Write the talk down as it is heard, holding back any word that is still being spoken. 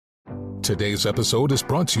Today's episode is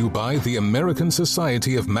brought to you by the American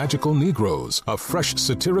Society of Magical Negroes, a fresh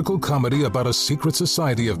satirical comedy about a secret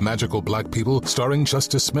society of magical black people starring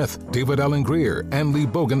Justice Smith, David Allen Greer, Ann Lee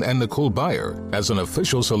Bogan, and Nicole Byer. As an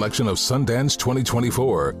official selection of Sundance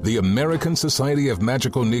 2024, the American Society of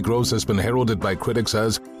Magical Negroes has been heralded by critics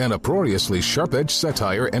as an uproariously sharp-edged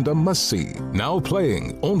satire and a must-see. Now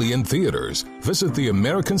playing only in theaters. Visit the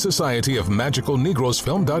American Society of Magical Negroes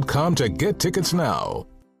Film.com to get tickets now.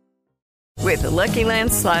 With the Lucky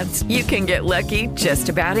Land Slots, you can get lucky just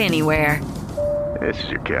about anywhere. This is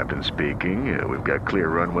your captain speaking. We've got clear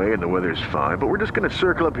runway and the weather's fine, but we're just going to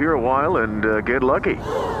circle up here a while and get lucky.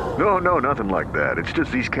 No, nothing like that. It's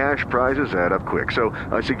just these cash prizes add up quick. So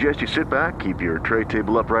I suggest you sit back, keep your tray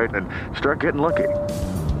table upright, and start getting lucky.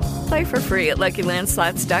 Play for free at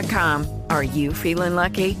LuckyLandSlots.com. Are you feeling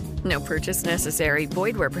lucky? No purchase necessary.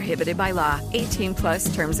 Void where prohibited by law. 18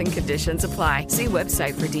 plus terms and conditions apply. See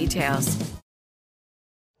website for details.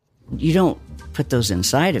 You don't put those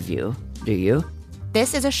inside of you, do you?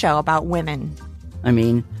 This is a show about women. I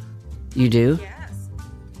mean, you do? Yes.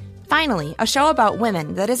 Finally, a show about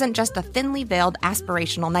women that isn't just a thinly veiled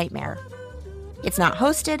aspirational nightmare. It's not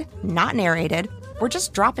hosted, not narrated. We're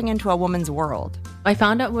just dropping into a woman's world. I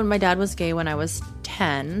found out when my dad was gay when I was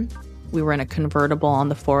 10. We were in a convertible on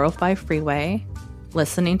the 405 freeway,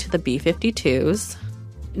 listening to the B-52s.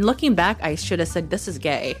 And looking back, I should have said, this is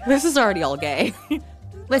gay. This is already all gay.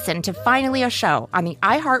 Listen to Finally a Show on the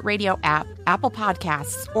iHeartRadio app, Apple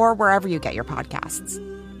Podcasts, or wherever you get your podcasts.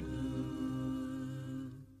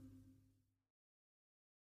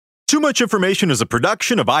 Too Much Information is a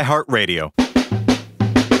production of iHeartRadio.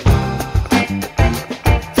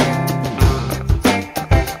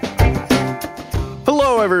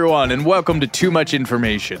 Hello, everyone, and welcome to Too Much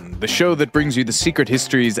Information, the show that brings you the secret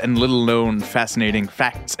histories and little-known fascinating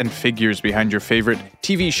facts and figures behind your favorite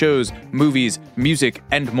TV shows, movies, music,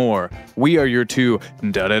 and more. We are your two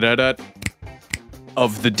da-da-da-da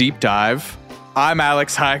of the deep dive. I'm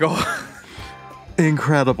Alex Heigl.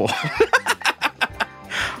 Incredible.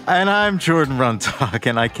 And I'm Jordan Runtalk,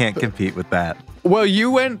 and I can't compete with that. Well, you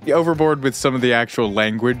went overboard with some of the actual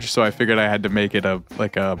language, so I figured I had to make it a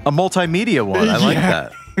multimedia one. I like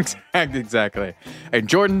that. Exactly. And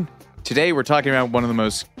Jordan, today we're talking about one of the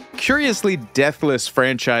most curiously deathless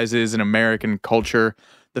franchises in American culture,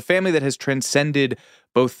 the family that has transcended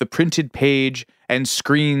both the printed page and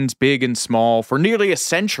screens big and small for nearly a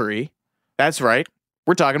century. That's right.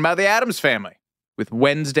 We're talking about the Addams Family. With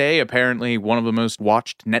Wednesday apparently one of the most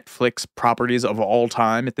watched Netflix properties of all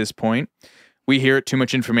time at this point. We here at Too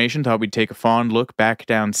Much Information thought we'd take a fond look back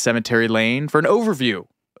down Cemetery Lane for an overview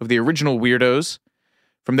of the original weirdos,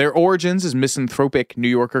 from their origins as misanthropic New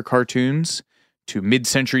Yorker cartoons to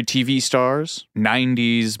mid-century TV stars,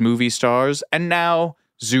 90s movie stars, and now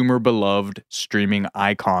Zoomer-beloved streaming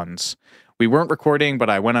icons. We weren't recording,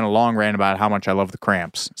 but I went on a long rant about how much I love the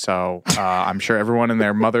Cramps. So I'm sure everyone and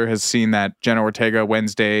their mother has seen that Jenna Ortega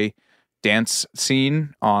Wednesday dance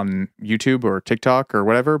scene on YouTube or TikTok or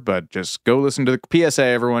whatever, but just go listen to the PSA,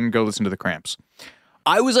 everyone, go listen to the Cramps.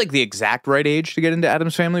 I was like the exact right age to get into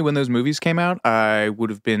Addams Family when those movies came out. I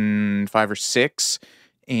would have been 5 or 6,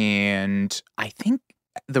 and I think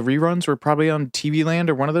the reruns were probably on TV Land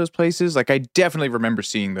or one of those places. Like, I definitely remember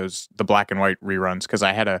seeing the black and white reruns because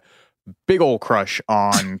I had a big old crush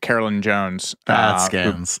on Carolyn Jones,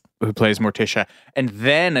 who plays Morticia, and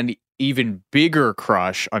then an even bigger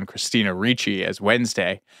crush on Christina Ricci as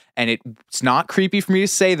Wednesday. And it's not creepy for me to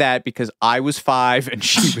say that because I was 5 and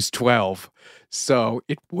she was 12. So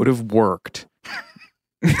it would have worked.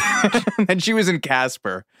 And she was in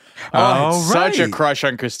Casper. Such a crush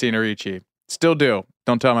on Christina Ricci. Still do.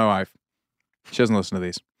 Don't tell my wife. She doesn't listen to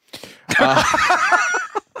these.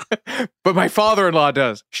 But my father-in-law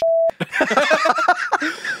does.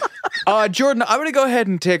 Jordan, I'm going to go ahead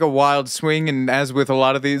and take a wild swing, and as with a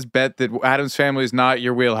lot of these, bet that Addams Family is not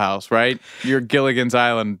your wheelhouse, right? You're Gilligan's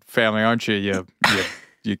Island family, aren't you?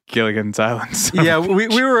 You Gilligan's Islands. Yeah, we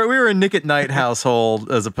were a Nick at Night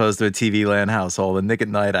household as opposed to a TV Land household. And Nick at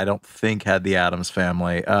Night, I don't think, had the Addams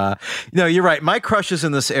Family. No, you're right. My crushes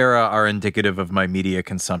in this era are indicative of my media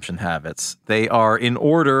consumption habits. They are in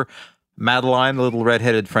order. Madeline, the little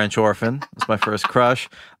redheaded French orphan, was my first crush.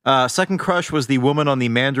 Second crush was the woman on the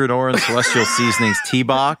Mandarin Orange Celestial Seasonings tea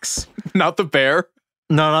box. Not the bear?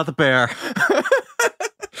 No, not the bear.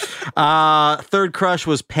 Third crush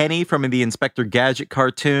was Penny from the Inspector Gadget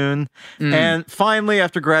cartoon. And finally,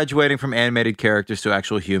 after graduating from animated characters to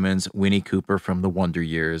actual humans, Winnie Cooper from the Wonder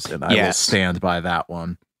Years. And I will stand by that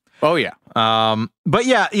one. Oh, yeah. But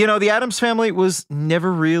yeah, the Addams Family was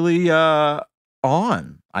never really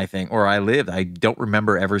on, I think, or I lived. I don't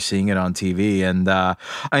remember ever seeing it on TV. And I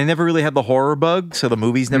never really had the horror bug, so the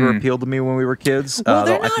movies never appealed to me when we were kids. Well,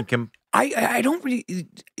 they're not, I don't really...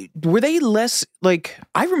 Were they less, like...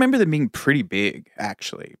 I remember them being pretty big,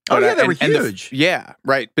 actually. Oh, yeah, they were huge. Yeah,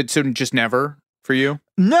 right. But so just never for you?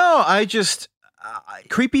 No, I just...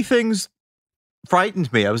 creepy things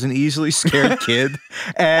frightened me. I was an easily scared kid.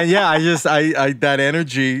 And yeah, I that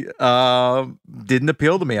energy didn't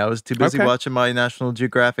appeal to me. I was too busy watching my National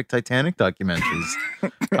Geographic Titanic documentaries.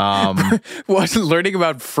 Learning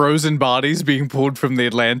about frozen bodies being pulled from the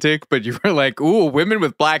Atlantic, but you were like, ooh, women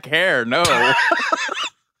with black hair, no.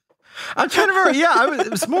 I'm trying to remember. Yeah, it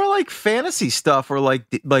was more like fantasy stuff, or like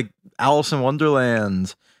Alice in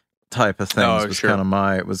Wonderland type of things. Was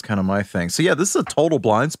kind of my thing. So yeah, this is a total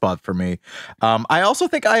blind spot for me. I also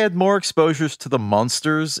think I had more exposures to the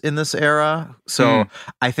monsters in this era, so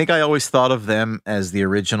I think I always thought of them as the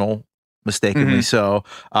original, mistakenly so.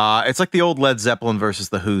 It's like the old Led Zeppelin versus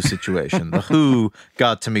the Who situation. The Who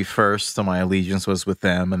got to me first, so my allegiance was with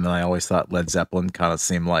them, and then I always thought Led Zeppelin kind of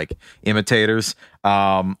seemed like imitators.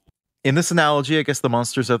 In this analogy, I guess the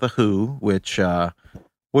monsters are the Who, which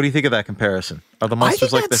what do you think of that comparison? Are the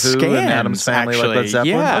monsters like the Who and Addams Family like Led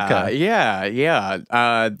Zeppelin? Yeah.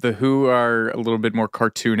 The Who are a little bit more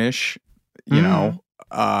cartoonish, you know,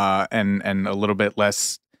 and a little bit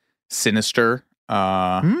less sinister.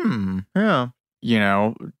 Yeah. You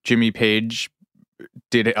know, Jimmy Page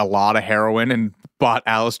did a lot of heroin and bought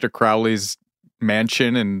Aleister Crowley's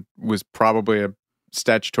mansion and was probably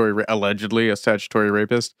allegedly a statutory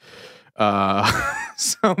rapist.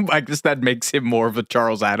 So I guess that makes him more of a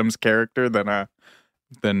Charles Addams character than a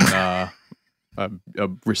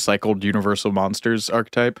recycled Universal Monsters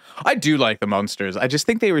archetype. I do like the monsters. I just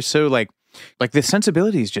think they were so like the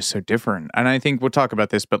sensibility is just so different. And I think we'll talk about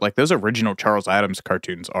this, but like those original Charles Addams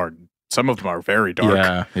cartoons some of them are very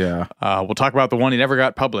dark. Yeah. We'll talk about the one he never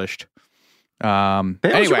got published. They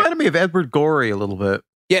always reminded me of Edward Gorey a little bit.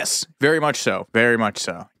 Yes, very much so. Very much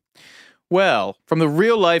so. Well, from the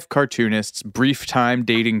real-life cartoonist's brief time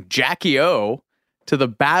dating Jackie O to the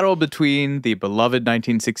battle between the beloved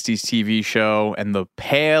 1960s TV show and the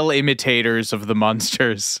pale imitators of the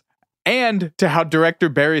monsters, and to how director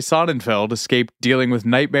Barry Sonnenfeld escaped dealing with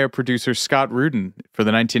nightmare producer Scott Rudin for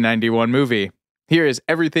the 1991 movie. Here is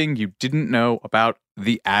everything you didn't know about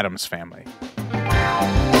the Addams Family.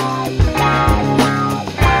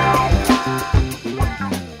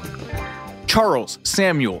 Charles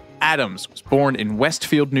Samuel Addams was born in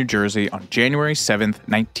Westfield, New Jersey on January 7th,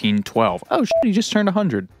 1912. Oh, shit, he just turned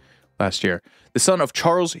 100 last year. The son of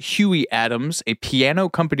Charles Huey Addams, a piano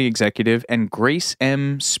company executive, and Grace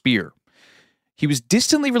M. Spear. He was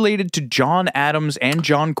distantly related to John Adams and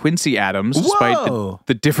John Quincy Adams, despite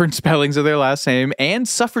the different spellings of their last name, and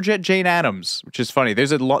suffragette Jane Addams, which is funny.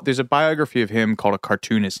 There's a biography of him called A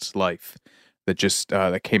Cartoonist's Life that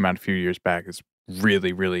that came out a few years back. It's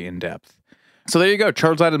really, really in-depth. So there you go.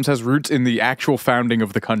 Charles Addams has roots in the actual founding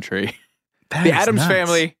of the country. The Addams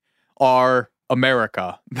family are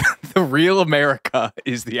America. The real America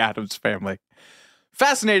is the Addams family.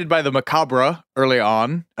 Fascinated by the macabre early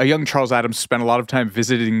on, a young Charles Addams spent a lot of time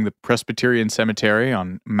visiting the Presbyterian Cemetery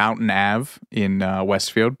on Mountain Ave in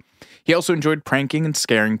Westfield. He also enjoyed pranking and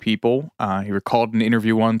scaring people. He recalled in an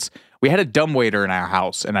interview once, "We had a dumbwaiter in our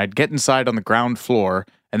house, and I'd get inside on the ground floor,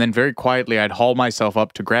 and then very quietly I'd haul myself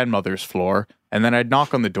up to grandmother's floor, and then I'd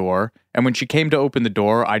knock on the door, and when she came to open the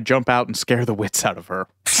door, I'd jump out and scare the wits out of her."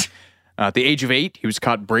 At the age of 8, he was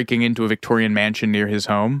caught breaking into a Victorian mansion near his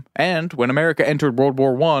home, and when America entered World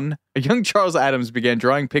War I, a young Charles Addams began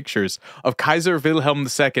drawing pictures of Kaiser Wilhelm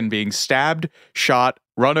II being stabbed, shot,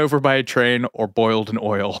 run over by a train, or boiled in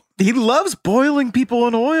oil. He loves boiling people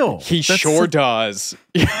in oil. He sure does.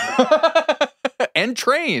 And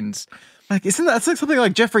trains. Isn't that something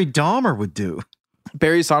like Jeffrey Dahmer would do?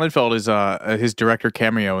 Barry Sonnenfeld is his director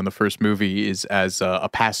cameo in the first movie is as a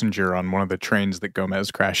passenger on one of the trains that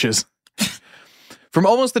Gomez crashes. From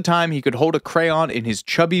almost the time he could hold a crayon in his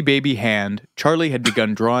chubby baby hand, Charlie had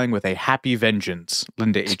begun drawing with a happy vengeance,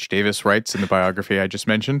 Linda H. Davis writes in the biography I just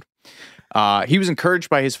mentioned. He was encouraged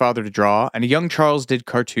by his father to draw, and a young Charles did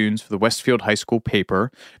cartoons for the Westfield High School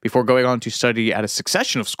paper before going on to study at a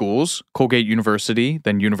succession of schools, Colgate University,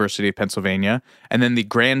 then University of Pennsylvania, and then the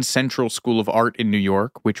Grand Central School of Art in New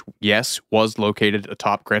York, which, yes, was located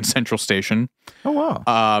atop Grand Central Station. Oh,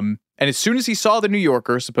 wow. And as soon as he saw the New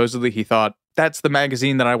Yorker, supposedly he thought, that's the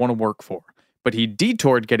magazine that I want to work for. But he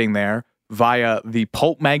detoured getting there via the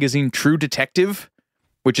pulp magazine True Detective,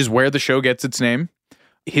 which is where the show gets its name.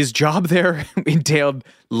 His job there entailed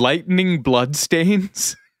lightning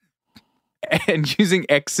bloodstains and using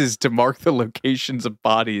X's to mark the locations of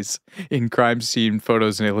bodies in crime scene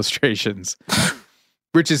photos and illustrations,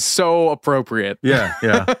 which is so appropriate. Yeah,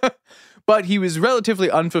 yeah. But he was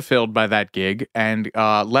relatively unfulfilled by that gig and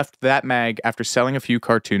left that mag after selling a few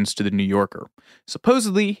cartoons to The New Yorker.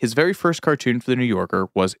 Supposedly, his very first cartoon for The New Yorker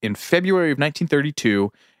was in February of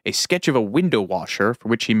 1932, a sketch of a window washer for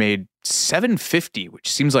which he made $7.50, which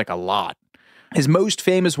seems like a lot. His most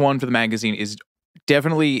famous one for the magazine is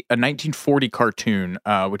definitely a 1940 cartoon,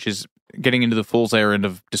 which is getting into the fool's errand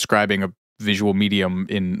of describing a visual medium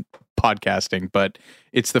in podcasting, but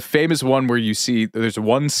it's the famous one where you see there's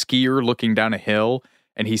one skier looking down a hill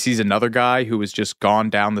and he sees another guy who has just gone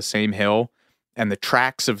down the same hill, and the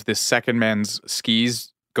tracks of this second man's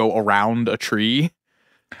skis go around a tree.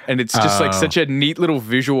 And it's just like such a neat little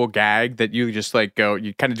visual gag that you just like go,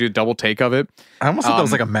 you kind of do a double take of it. I almost thought that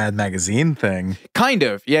was like a Mad Magazine thing. Kind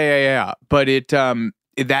of. Yeah. But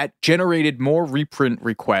that generated more reprint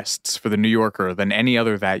requests for The New Yorker than any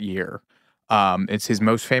other that year. It's his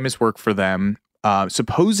most famous work for them.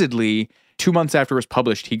 Supposedly, 2 months after it was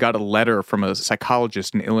published, he got a letter from a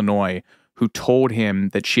psychologist in Illinois who told him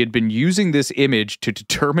that she had been using this image to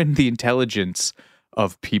determine the intelligence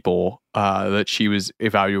of people that she was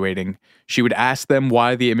evaluating. She would ask them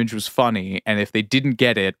why the image was funny, and if they didn't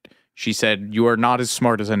get it, she said, "You are not as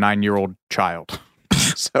smart as a 9-year-old child."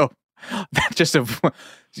 So that's just a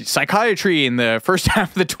psychiatry in the first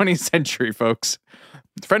half of the 20th century, folks.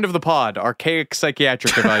 Friend of the pod, archaic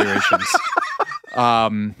psychiatric evaluations.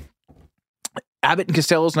 Abbott and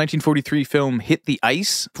Costello's 1943 film Hit the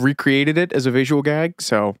Ice recreated it as a visual gag.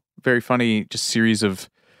 So very funny, just series of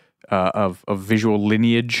visual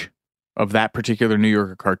lineage of that particular New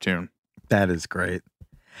Yorker cartoon. That is great.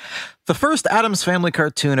 The first Addams Family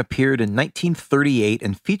cartoon appeared in 1938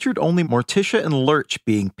 and featured only Morticia and Lurch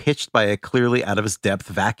being pitched by a clearly out-of-his-depth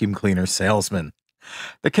vacuum cleaner salesman.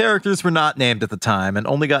 The characters were not named at the time and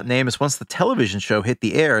only got names once the television show hit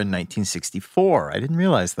the air in 1964. I didn't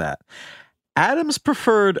realize that. Addams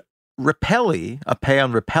preferred Repelli, a play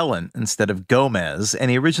on repellent, instead of Gomez,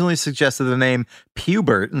 and he originally suggested the name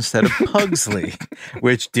Pubert instead of Pugsley,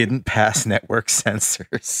 which didn't pass network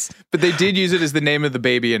censors. But they did use it as the name of the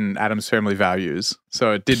baby in Addams Family Values,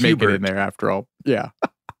 so it did make it in there after all. Yeah.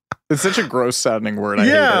 It's such a gross-sounding word. I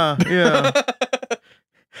hate it. Yeah.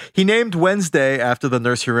 He named Wednesday after the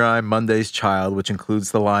nursery rhyme Monday's Child, which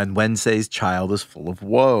includes the line, "Wednesday's child is full of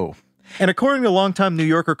woe." And according to longtime New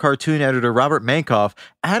Yorker cartoon editor Robert Mankoff,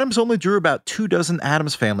 Addams only drew about 24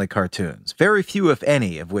 Addams Family cartoons, very few, if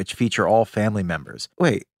any, of which feature all family members.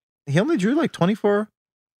 Wait, he only drew like 24?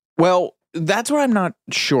 Well, that's what I'm not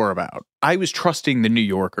sure about. I was trusting the New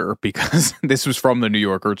Yorker because this was from the New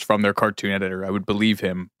Yorker. It's from their cartoon editor. I would believe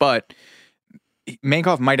him. But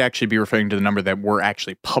Mankoff might actually be referring to the number that were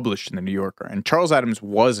actually published in the New Yorker. And Charles Addams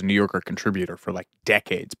was a New Yorker contributor for like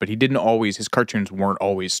decades, but he didn't always, his cartoons weren't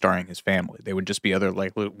always starring his family. They would just be other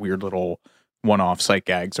like weird little one-off sight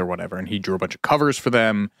gags or whatever. And he drew a bunch of covers for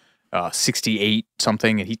them, 68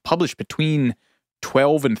 something. And he published between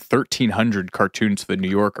 12 and 1,300 cartoons for the New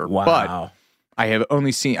Yorker. Wow. But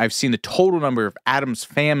I've seen the total number of Addams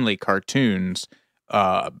Family cartoons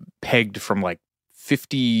pegged from like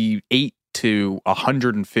 58 to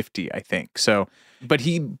 150, I think. So, but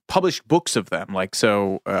he published books of them, like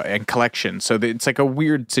so, and collections. So it's like a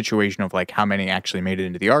weird situation of like how many actually made it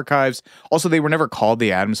into the archives. Also, they were never called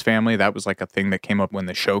the Addams Family. That was like a thing that came up when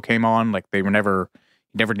the show came on. Like they were never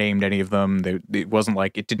named any of them. It wasn't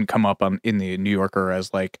like it didn't come up in the New Yorker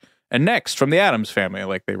as like and next from the Addams Family.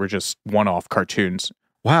 Like they were just one-off cartoons.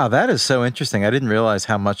 Wow, that is so interesting. I didn't realize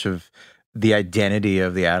how much of the identity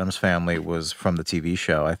of the Addams Family was from the TV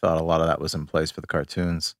show. I thought a lot of that was in place for the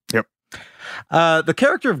cartoons. Yep. The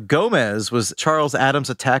character of Gomez was Charles Addams'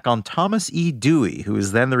 attack on Thomas E. Dewey, who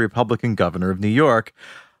was then the Republican governor of New York,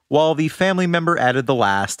 while the family member added the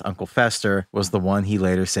last, Uncle Fester, was the one he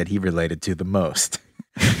later said he related to the most.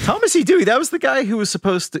 Thomas E. Dewey, that was the guy who was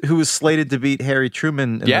slated to beat Harry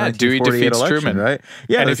Truman in the 1948 Dewey defeats election, Truman, right?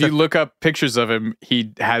 Yeah, and if you look up pictures of him,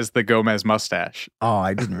 he has the Gomez mustache. Oh,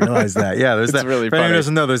 I didn't realize that. Yeah, there's that. Really for anyone funny. who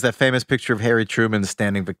doesn't know, there's that famous picture of Harry Truman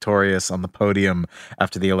standing victorious on the podium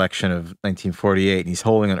after the election of 1948, and he's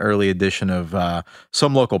holding an early edition of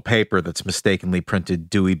some local paper that's mistakenly printed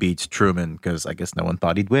 "Dewey beats Truman" because I guess no one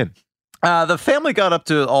thought he'd win. The family got up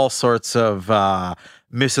to all sorts of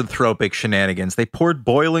misanthropic shenanigans. They poured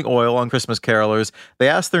boiling oil on Christmas carolers. They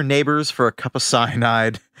asked their neighbors for a cup of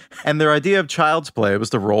cyanide. And their idea of child's play was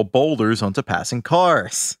to roll boulders onto passing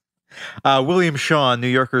cars. William Shaw, New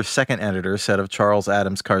Yorker's second editor, said of Charles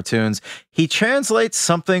Addams' cartoons, he translates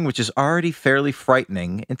something which is already fairly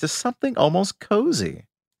frightening into something almost cozy.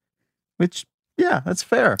 which, yeah, that's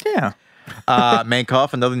fair. Yeah.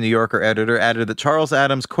 Mankoff, another New Yorker editor, added that Charles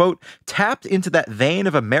Addams, quote, tapped into that vein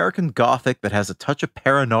of American Gothic that has a touch of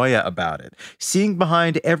paranoia about it, seeing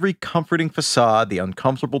behind every comforting facade the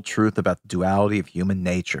uncomfortable truth about the duality of human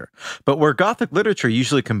nature. But where Gothic literature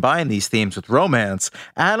usually combined these themes with romance,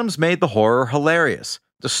 Addams made the horror hilarious.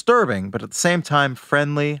 Disturbing, but at the same time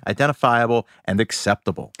friendly, identifiable, and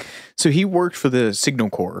acceptable. So he worked for the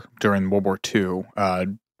Signal Corps during World War II,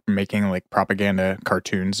 making like propaganda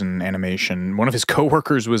cartoons and animation. One of his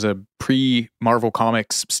coworkers was a pre-Marvel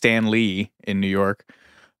Comics Stan Lee in New York.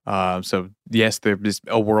 So yes, there is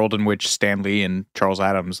a world in which Stan Lee and Charles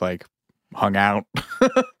Addams like hung out.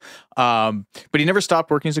 But he never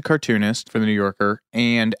stopped working as a cartoonist for the New Yorker.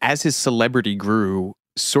 And as his celebrity grew,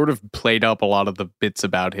 sort of played up a lot of the bits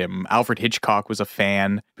about him. Alfred Hitchcock was a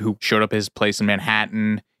fan who showed up at his place in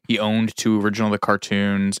Manhattan. He owned 2 original the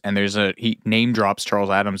cartoons, and he name drops Charles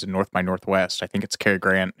Addams in North by Northwest. I think it's Cary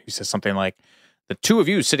Grant who says something like, "The 2 of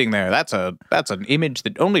you sitting there, that's an image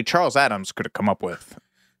that only Charles Addams could have come up with."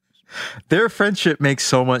 Their friendship makes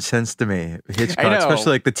so much sense to me. Hitchcock,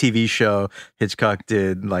 especially like the TV show Hitchcock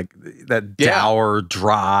did, like that dour,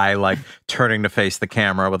 dry, like turning to face the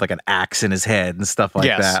camera with like an axe in his head and stuff like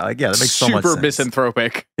that. Like, yeah, that makes so much sense. Super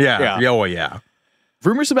misanthropic. Yeah. Oh, yeah.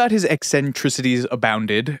 Rumors about his eccentricities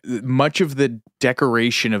abounded. Much of the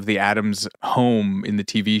decoration of the Addams home in the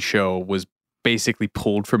TV show was basically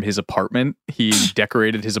pulled from his apartment. He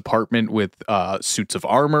decorated his apartment with suits of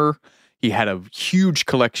armor. He had a huge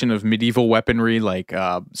collection of medieval weaponry like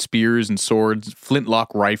spears and swords,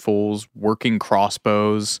 flintlock rifles, working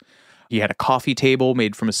crossbows. He had a coffee table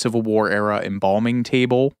made from a Civil War era embalming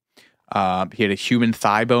table. He had a human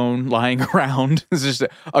thigh bone lying around. It's just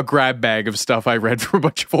a grab bag of stuff I read from a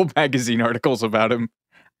bunch of old magazine articles about him.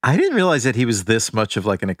 I didn't realize that he was this much of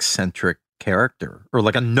like an eccentric character or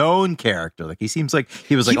like a known character. Like he seems like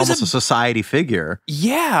he was almost a society figure.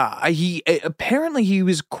 Yeah, he apparently he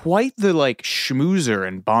was quite the like schmoozer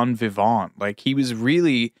and bon vivant. Like he was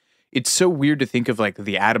really. It's so weird to think of like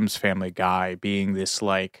the Addams Family guy being this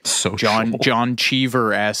like John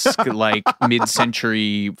Cheever-esque like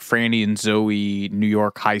mid-century Franny and Zoe New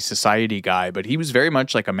York high society guy, but he was very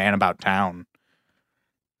much like a man about town.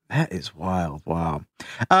 That is wild. Wow.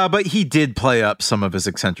 But he did play up some of his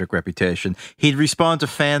eccentric reputation. He'd respond to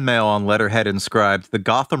fan mail on letterhead inscribed, "The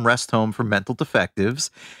Gotham Rest Home for Mental Defectives."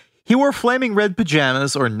 He wore flaming red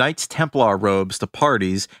pajamas or Knights Templar robes to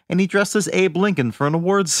parties, and he dressed as Abe Lincoln for an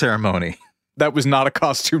awards ceremony. That was not a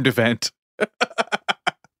costumed event.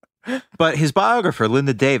 But his biographer,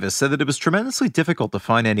 Linda Davis, said that it was tremendously difficult to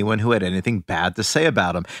find anyone who had anything bad to say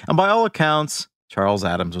about him. And by all accounts, Charles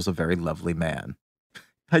Addams was a very lovely man.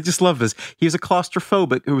 I just love this. He was a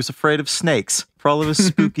claustrophobic who was afraid of snakes for all of his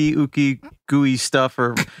spooky, ooky, gooey stuff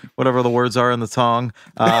or whatever the words are in the song.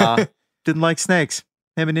 Didn't like snakes.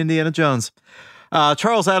 Him and Indiana Jones.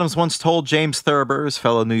 Charles Addams once told James Thurber, his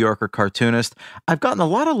fellow New Yorker cartoonist, "I've gotten a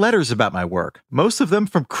lot of letters about my work, most of them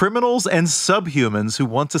from criminals and subhumans who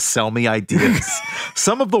want to sell me ideas.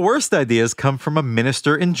 Some of the worst ideas come from a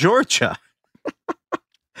minister in Georgia."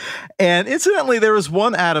 And incidentally, there was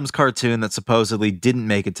one Addams cartoon that supposedly didn't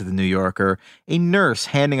make it to the New Yorker, a nurse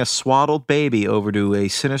handing a swaddled baby over to a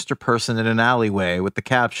sinister person in an alleyway with the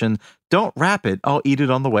caption, "Don't wrap it, I'll eat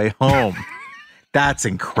it on the way home." That's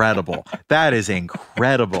incredible. That is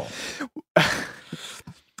incredible.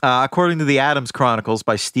 According to the Addams Chronicles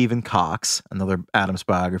by Stephen Cox, another Addams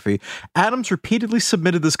biography, Addams repeatedly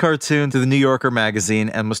submitted this cartoon to the New Yorker magazine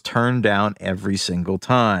and was turned down every single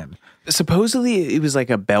time. Supposedly, it was like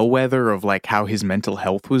a bellwether of like how his mental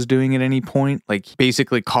health was doing at any point. Like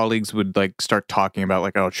basically, colleagues would like start talking about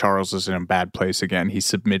like, "Oh, Charles is in a bad place again. He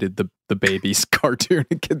submitted the baby's cartoon."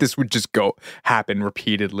 This would just happen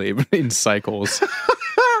repeatedly in cycles.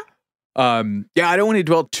 Yeah, I don't want to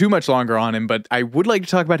dwell too much longer on him, but I would like to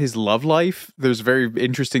talk about his love life. There's very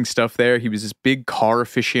interesting stuff there. He was this big car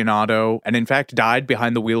aficionado, and in fact died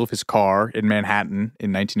behind the wheel of his car in Manhattan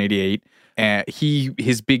in 1988.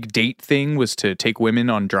 His big date thing was to take women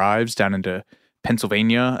on drives down into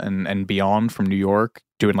Pennsylvania and beyond from New York,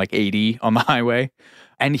 doing like 80 on the highway.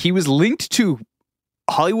 And he was linked to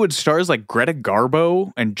Hollywood stars like Greta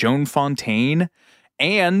Garbo and Joan Fontaine,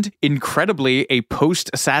 and incredibly, a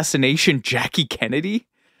post-assassination Jackie Kennedy.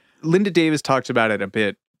 Linda Davis talked about it a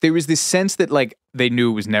bit. There was this sense that like they knew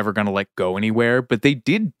it was never going to like go anywhere, but they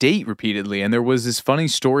did date repeatedly. And there was this funny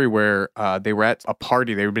story where they were at a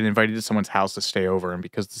party. They had been invited to someone's house to stay over, and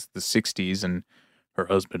because it's the 60s and her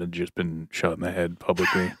husband had just been shot in the head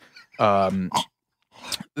publicly. There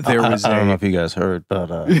was I don't know if you guys heard,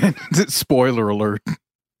 but spoiler alert.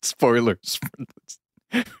 Spoilers.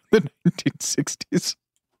 the 1960s.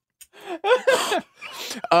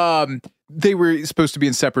 They were supposed to be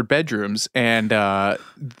in separate bedrooms, and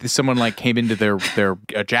someone like came into their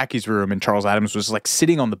Jackie's room, and Charles Addams was like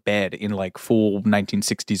sitting on the bed in like full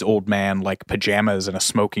 1960s old man like pajamas and a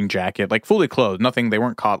smoking jacket, like fully clothed. Nothing. They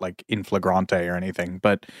weren't caught like in flagrante or anything,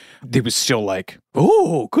 but it was still like,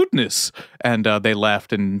 oh goodness. And they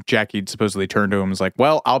left, and Jackie supposedly turned to him and was like,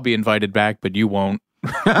 "Well, I'll be invited back, but you won't."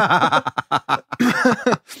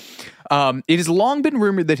 It has long been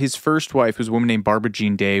rumored that his first wife, who's a woman named Barbara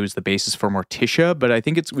Jean Day, was the basis for Morticia, but I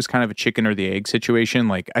think it was kind of a chicken or the egg situation.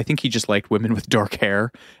 Like, I think he just liked women with dark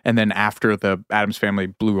hair, and then after the Addams Family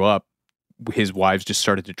blew up, his wives just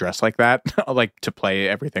started to dress like that, like to play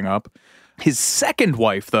everything up. His second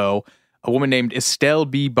wife, though, a woman named Estelle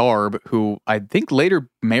B. Barb, who I think later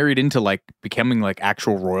married into like becoming like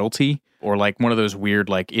actual royalty, or like one of those weird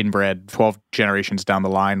like inbred 12 generations down the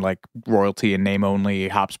line, like royalty and name only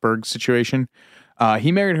Habsburg situation.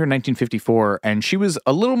 He married her in 1954, and she was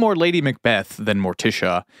a little more Lady Macbeth than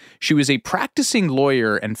Morticia. She was a practicing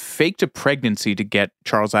lawyer and faked a pregnancy to get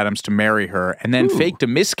Charles Addams to marry her, and then faked a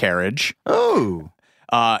miscarriage. Oh.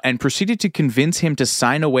 And proceeded to convince him to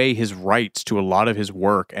sign away his rights to a lot of his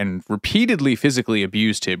work, and repeatedly physically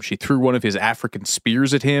abused him. She threw one of his African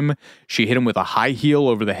spears at him. She hit him with a high heel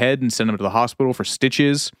over the head and sent him to the hospital for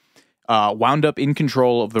stitches. Wound up in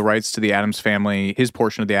control of the rights to the Addams Family, his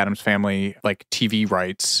portion of the Addams Family, like TV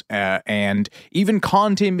rights, and even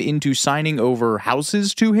conned him into signing over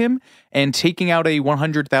houses to him and taking out a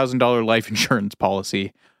 $100,000 life insurance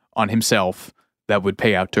policy on himself that would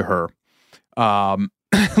pay out to her.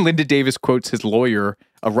 Linda Davis quotes his lawyer,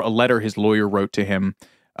 a letter his lawyer wrote to him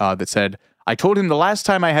that said, "I told him the last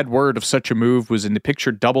time I had word of such a move was in the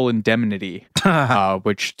picture Double Indemnity,"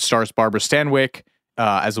 which stars Barbara Stanwyck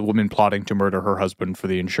as a woman plotting to murder her husband for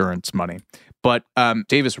the insurance money. But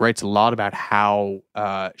Davis writes a lot about how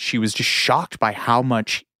she was just shocked by how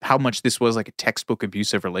much this was like a textbook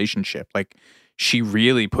abusive relationship. Like, she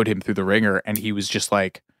really put him through the ringer, and he was just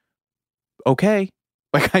like, okay.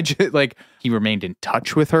 Like, he remained in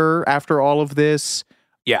touch with her after all of this.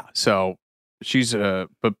 Yeah, so she's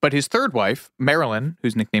but his third wife, Marilyn,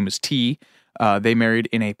 whose nickname was T, they married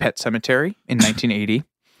in a pet cemetery in 1980.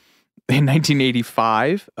 In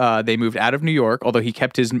 1985, they moved out of New York, although he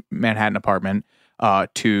kept his Manhattan apartment,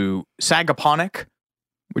 to Sagaponack,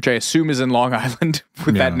 which I assume is in Long Island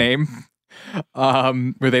with that name,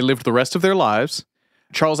 where they lived the rest of their lives.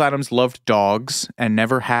 Charles Addams loved dogs and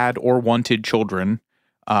never had or wanted children,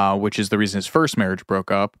 which is the reason his first marriage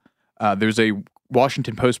broke up. There's a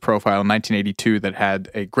Washington Post profile in 1982 that had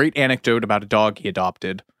a great anecdote about a dog he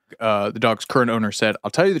adopted. The dog's current owner said,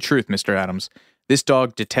 "I'll tell you the truth, Mr. Addams. This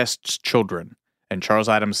dog detests children." And Charles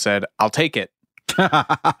Addams said, "I'll take it."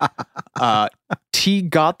 T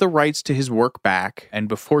got the rights to his work back, and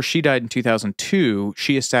before she died in 2002,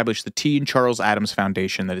 she established the T and Charles Addams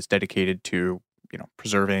Foundation that is dedicated to,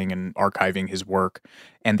 preserving and archiving his work.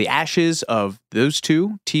 And the ashes of those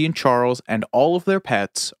two, T and Charles, and all of their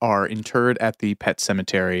pets are interred at the pet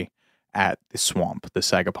cemetery at the swamp, the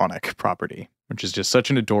Sagaponack property, which is just such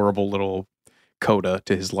an adorable little coda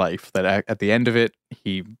to his life that at the end of it,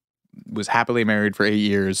 he was happily married for 8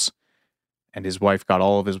 years, and his wife got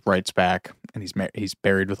all of his rights back, and he's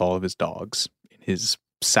buried with all of his dogs in his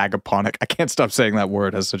Sagaponack. I can't stop saying that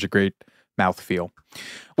word. It has such a great mouthfeel.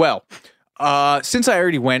 Well, since I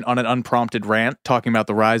already went on an unprompted rant talking about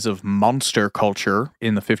the rise of monster culture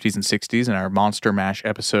in the 50s and 60s in our Monster Mash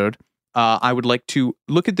episode, I would like to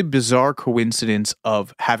look at the bizarre coincidence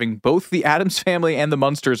of having both the Addams Family and the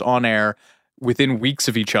Munsters on air within weeks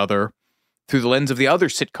of each other through the lens of the other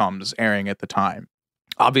sitcoms airing at the time.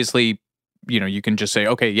 Obviously, you can just say,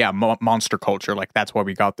 okay, yeah, monster culture, like that's why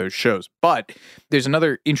we got those shows. But there's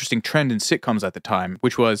another interesting trend in sitcoms at the time,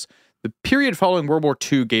 which was the period following World War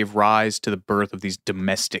II gave rise to the birth of these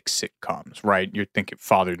domestic sitcoms, right? You're thinking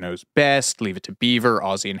Father Knows Best, Leave It to Beaver,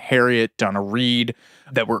 Ozzie and Harriet, Donna Reed,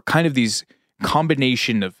 that were kind of these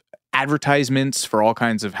combination of advertisements for all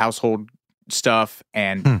kinds of household stuff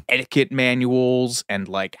and etiquette manuals and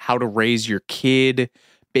like how to raise your kid,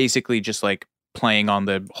 basically just like playing on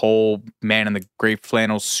the whole man in the gray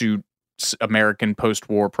flannel suit, American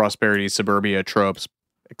post-war prosperity, suburbia tropes,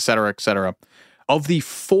 et cetera, et cetera. Of the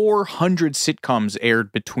 400 sitcoms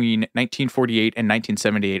aired between 1948 and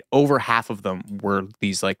 1978, over half of them were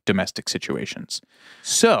these like domestic situations.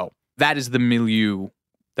 So that is the milieu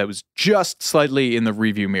that was just slightly in the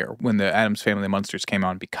review mirror when the Addams Family and Munsters came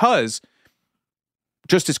on, because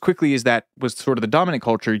just as quickly as that was sort of the dominant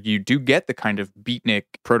culture, you do get the kind of beatnik,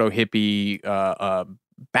 proto-hippie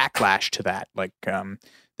backlash to that. Like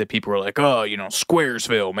that people were like, oh,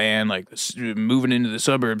 Squaresville, man, like moving into the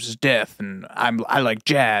suburbs is death, and I like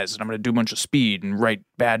jazz, and I'm going to do a bunch of speed and write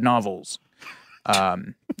bad novels.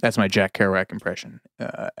 That's my Jack Kerouac impression.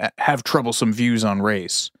 Have troublesome views on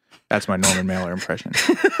race. That's my Norman Mailer impression.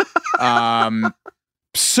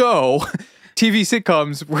 So TV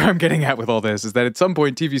sitcoms, where I'm getting at with all this is that at some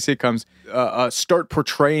point TV sitcoms start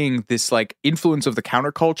portraying this like influence of the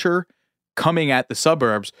counterculture coming at the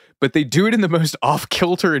suburbs, but they do it in the most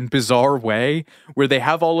off-kilter and bizarre way, where they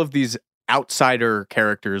have all of these outsider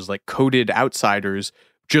characters, like coded outsiders,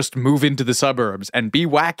 just move into the suburbs and be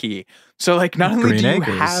wacky. So like not only do you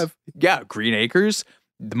have Green Acres,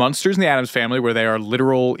 the Munsters and the Addams Family, where they are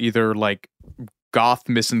literal either like goth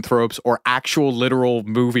misanthropes or actual literal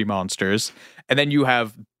movie monsters, and then you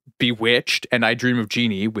have Bewitched and I Dream of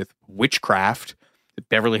Jeannie with witchcraft,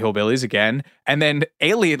 Beverly Hillbillies again, and then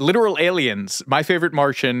literal aliens, My Favorite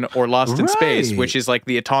Martian or Lost in Space, which is like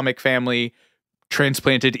the atomic family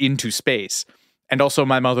transplanted into space, and also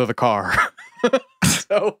My Mother the Car.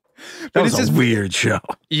 So that was a weird show.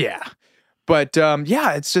 Yeah. But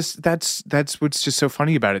it's just that's what's just so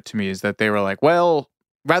funny about it to me, is that they were like, well,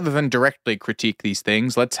 rather than directly critique these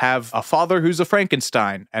things, let's have a father who's a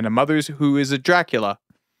Frankenstein and a mother who is a Dracula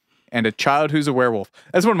and a child who's a werewolf.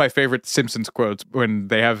 That's one of my favorite Simpsons quotes, when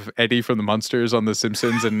they have Eddie from the Munsters on The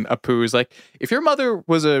Simpsons and Apu is like, if your mother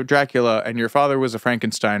was a Dracula and your father was a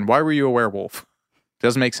Frankenstein, why were you a werewolf?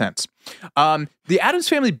 Doesn't make sense. The Addams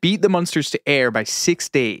Family beat the Munsters to air by 6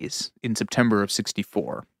 days in September of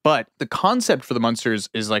 1964. But the concept for the Munsters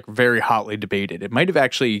is like very hotly debated. It might have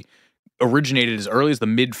actually originated as early as the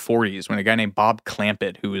mid-40s when a guy named Bob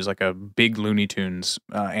Clampett, who is like a big Looney Tunes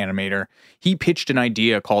animator, he pitched an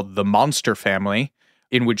idea called The Monster Family,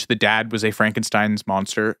 in which the dad was a Frankenstein's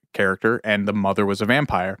monster character and the mother was a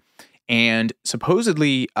vampire. And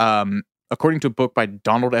supposedly, according to a book by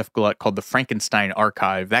Donald F. Glutt called The Frankenstein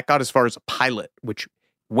Archive, that got as far as a pilot, which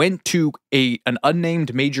went to an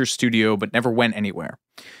unnamed major studio but never went anywhere.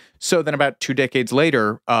 So then about 2 decades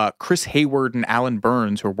later, Chris Hayward and Alan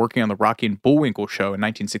Burns, who were working on the Rocky and Bullwinkle show in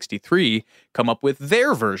 1963, come up with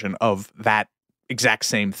their version of that exact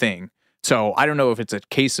same thing. So I don't know if it's a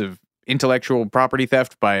case of intellectual property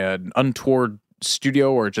theft by an untoward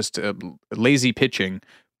studio or just lazy pitching,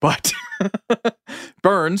 but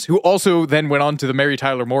Burns, who also then went on to the Mary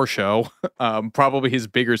Tyler Moore show, probably his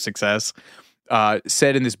bigger success,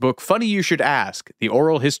 said in this book, Funny You Should Ask, The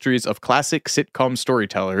Oral Histories of Classic Sitcom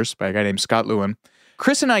Storytellers by a guy named Scott Lewin,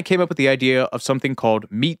 Chris and I came up with the idea of something called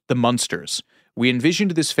Meet the Munsters. We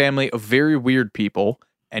envisioned this family of very weird people,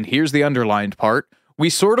 and here's the underlined part, we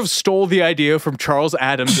sort of stole the idea from Charles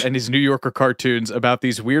Addams and his New Yorker cartoons about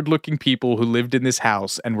these weird-looking people who lived in this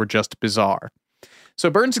house and were just bizarre. So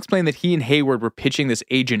Burns explained that he and Hayward were pitching this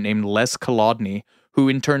agent named Les Kolodny, who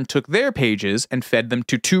in turn took their pages and fed them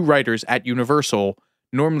to 2 writers at Universal,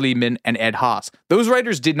 Norm Liebman and Ed Haas. Those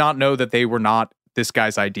writers did not know that they were not this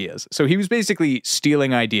guy's ideas. So he was basically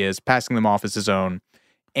stealing ideas, passing them off as his own,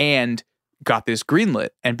 and got this greenlit.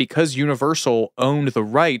 And because Universal owned the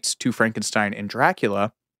rights to Frankenstein and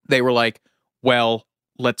Dracula, they were like, well,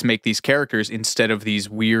 let's make these characters instead of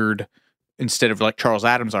like Charles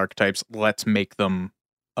Addams archetypes, let's make them,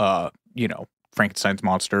 Frankenstein's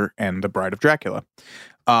monster and the Bride of Dracula.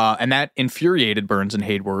 And that infuriated Burns and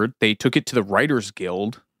Hayward. They took it to the Writers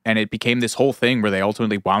Guild, and it became this whole thing where they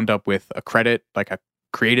ultimately wound up with a credit, like a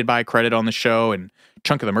created by credit on the show and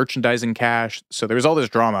chunk of the merchandising cash. So there was all this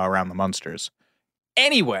drama around the Munsters.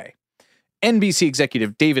 Anyway, NBC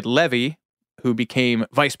executive David Levy, who became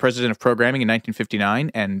vice president of programming in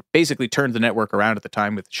 1959 and basically turned the network around at the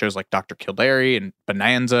time with shows like Dr. Kildare and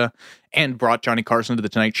Bonanza, and brought Johnny Carson to The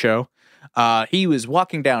Tonight Show. He was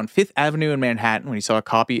walking down Fifth Avenue in Manhattan when he saw a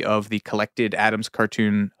copy of the collected Addams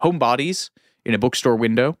cartoon Homebodies in a bookstore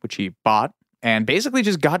window, which he bought, and basically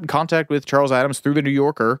just got in contact with Charles Addams through the New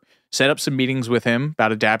Yorker, set up some meetings with him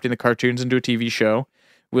about adapting the cartoons into a TV show,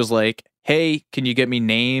 was like, hey, can you get me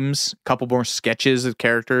names, a couple more sketches of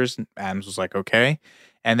characters? And Addams was like, okay.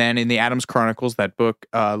 And then in the Addams Chronicles, that book,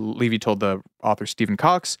 Levy told the author Stephen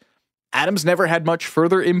Cox, Addams never had much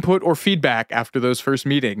further input or feedback after those first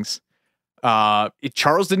meetings.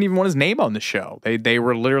 Charles didn't even want his name on the show. They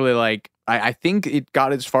were literally like, I think it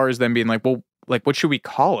got as far as them being like, well, like, what should we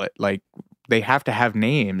call it? Like, they have to have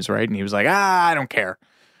names, right? And he was like, I don't care.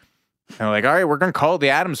 And they're like, all right, we're going to call it the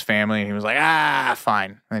Addams Family. And he was like,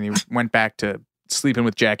 fine. And he went back to sleeping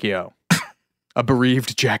with Jackie O. A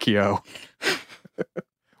bereaved Jackie O.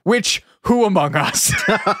 Which, who among us?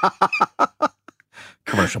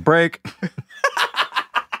 Commercial break.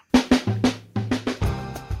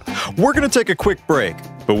 We're going to take a quick break.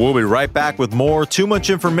 But we'll be right back with more Too Much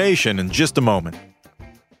Information in just a moment.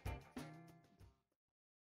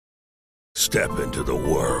 Step into the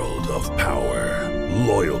world of power,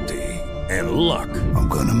 loyalty, and luck. I'm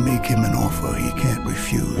gonna make him an offer he can't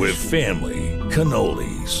refuse. With family,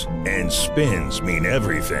 cannolis, and spins mean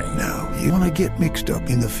everything. Now, you wanna get mixed up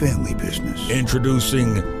in the family business.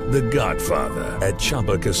 Introducing The Godfather at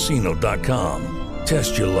ChumbaCasino.com.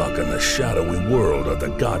 Test your luck in the shadowy world of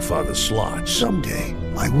The Godfather slot. Someday,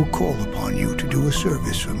 I will call upon you to do a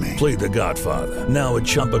service for me. Play The Godfather, now at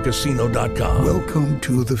ChumbaCasino.com. Welcome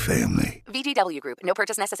to the family. VGW Group. No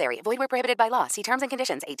purchase necessary. Void where prohibited by law. See terms and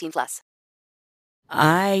conditions. 18+.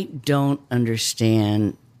 I don't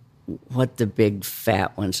understand what the big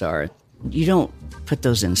fat ones are. You don't put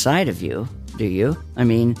those inside of you, do you? I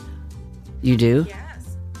mean, you do?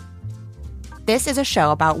 Yes. This is a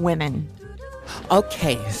show about women.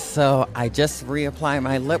 Okay, so I just reapplied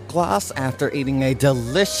my lip gloss after eating a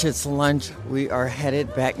delicious lunch. We are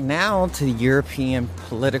headed back now to European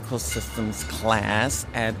Political Systems class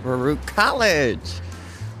at Baruch College.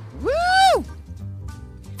 Woo!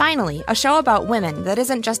 Finally, a show about women that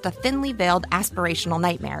isn't just a thinly veiled aspirational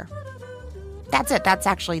nightmare. That's it. That's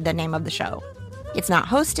actually the name of the show. It's not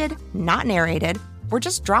hosted, not narrated. We're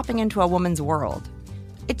just dropping into a woman's world.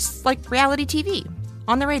 It's like reality TV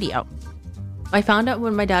on the radio. I found out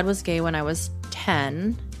when my dad was gay when I was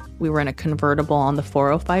 10. We were in a convertible on the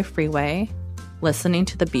 405 freeway, listening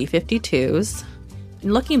to the B-52s.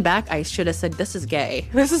 And looking back, I should have said, this is gay.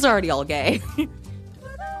 This is already all gay.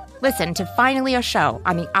 Listen to Finally a Show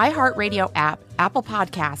on the iHeartRadio app, Apple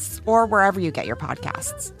Podcasts, or wherever you get your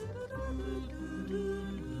podcasts.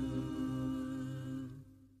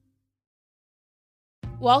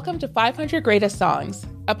 Welcome to 500 Greatest Songs,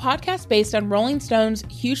 a podcast based on Rolling Stone's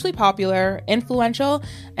hugely popular, influential,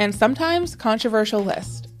 and sometimes controversial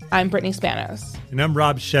list. I'm Brittany Spanos. And I'm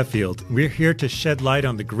Rob Sheffield. We're here to shed light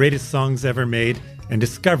on the greatest songs ever made and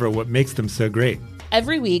discover what makes them so great.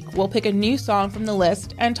 Every week, we'll pick a new song from the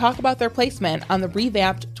list and talk about their placement on the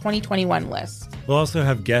revamped 2021 list. We'll also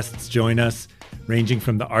have guests join us, ranging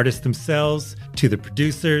from the artists themselves to the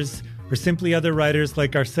producers, or simply other writers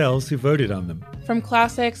like ourselves who voted on them. From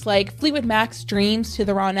classics like Fleetwood Mac's Dreams to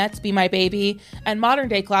the Ronettes' Be My Baby, and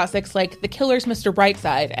modern-day classics like The Killer's Mr.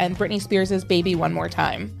 Brightside and Britney Spears' Baby One More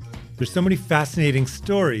Time. There's so many fascinating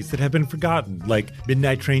stories that have been forgotten, like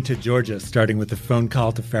Midnight Train to Georgia, starting with a phone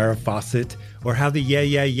call to Farrah Fawcett, or how the Yeah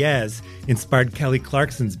Yeah Yeahs inspired Kelly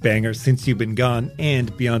Clarkson's banger Since You've Been Gone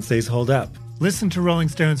and Beyoncé's Hold Up. Listen to Rolling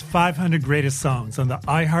Stone's 500 Greatest Songs on the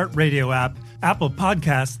iHeartRadio app, Apple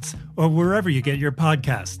Podcasts, or wherever you get your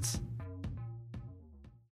podcasts.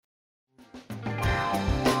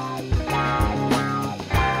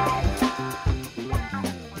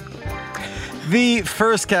 The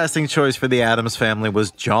first casting choice for the Addams Family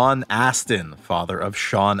was John Astin, father of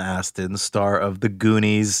Sean Astin, star of The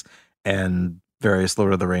Goonies and various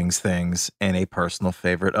Lord of the Rings things, and a personal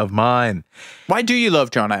favorite of mine. Why do you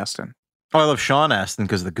love John Astin? Oh, I love Sean Astin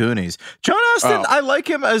because of The Goonies. John Astin, I like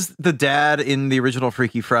him as the dad in the original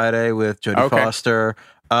Freaky Friday with Jodie Foster.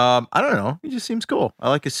 I don't know. He just seems cool. I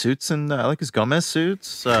like his suits and I like his Gomez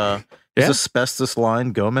suits. His asbestos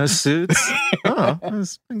line Gomez suits. I don't know.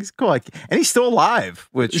 He's cool. And he's still alive,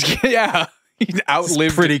 which yeah, he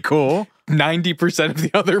outlived pretty cool. 90% of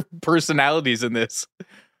the other personalities in this.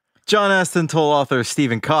 John Astin told author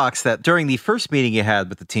Stephen Cox that during the first meeting he had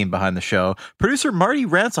with the team behind the show, producer Marty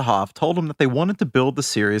Ransohoff told him that they wanted to build the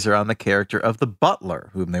series around the character of the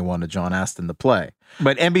butler, whom they wanted John Astin to play.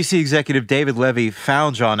 But NBC executive David Levy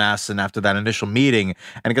found John Astin after that initial meeting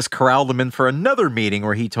and I guess corralled him in for another meeting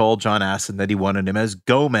where he told John Astin that he wanted him as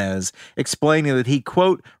Gomez, explaining that he,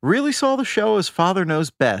 quote, really saw the show as Father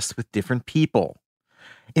Knows Best with different people.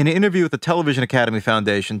 In an interview with the Television Academy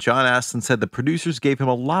Foundation, John Astin said the producers gave him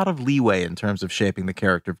a lot of leeway in terms of shaping the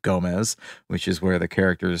character of Gomez, which is where the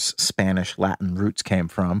character's Spanish-Latin roots came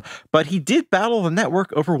from, but he did battle the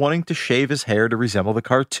network over wanting to shave his hair to resemble the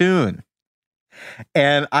cartoon.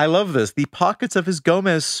 And I love this. The pockets of his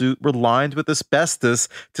Gomez suit were lined with asbestos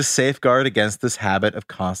to safeguard against this habit of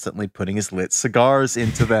constantly putting his lit cigars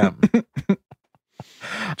into them.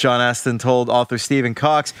 John Astin told author Stephen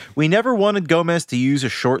Cox, we never wanted Gomez to use a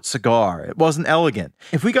short cigar. It wasn't elegant.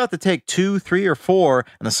 If we got to take 2, 3, or 4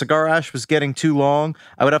 and the cigar ash was getting too long,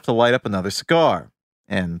 I would have to light up another cigar.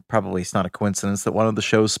 And probably it's not a coincidence that one of the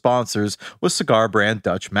show's sponsors was cigar brand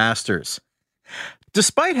Dutch Masters.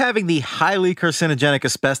 Despite having the highly carcinogenic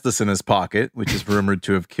asbestos in his pocket, which is rumored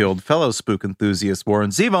to have killed fellow spook enthusiast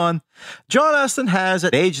Warren Zevon, John Astin has,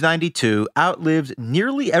 at age 92, outlived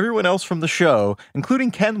nearly everyone else from the show, including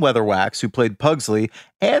Ken Weatherwax, who played Pugsley,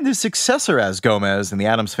 and his successor as Gomez in the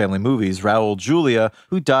Addams Family movies, Raul Julia,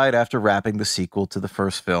 who died after wrapping the sequel to the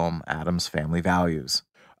first film, Addams Family Values.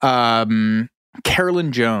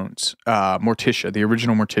 Carolyn Jones, Morticia, the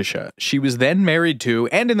original Morticia. She was then married to,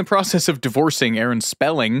 and in the process of divorcing, Aaron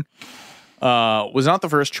Spelling, was not the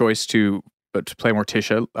first choice to play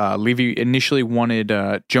Morticia. Levy initially wanted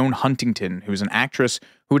Joan Huntington, who was an actress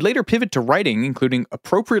who would later pivot to writing, including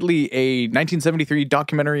appropriately a 1973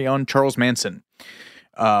 documentary on Charles Manson.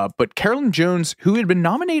 But Carolyn Jones, who had been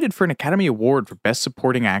nominated for an Academy Award for Best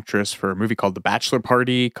Supporting Actress for a movie called The Bachelor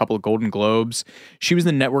Party, a couple of Golden Globes, she was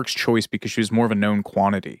the network's choice because she was more of a known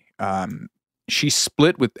quantity. She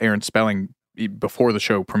split with Aaron Spelling before the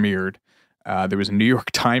show premiered. There was a New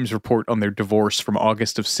York Times report on their divorce from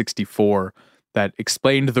August of '64 that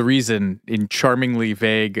explained the reason in charmingly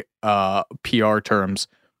vague PR terms.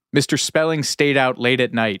 Mr. Spelling stayed out late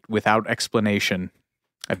at night without explanation.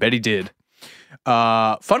 I bet he did.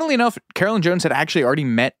 Funnily enough, Carolyn Jones had actually already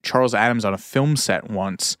met Charles Addams on a film set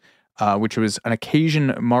once, which was an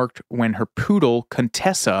occasion marked when her poodle,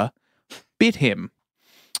 Contessa, bit him.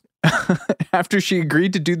 After she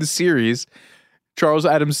agreed to do the series, Charles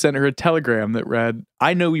Addams sent her a telegram that read,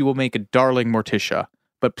 "I know you will make a darling Morticia,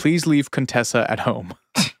 but please leave Contessa at home."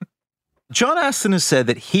 John Astin has said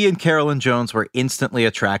that he and Carolyn Jones were instantly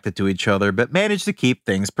attracted to each other, but managed to keep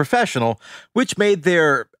things professional, which made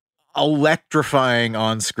their electrifying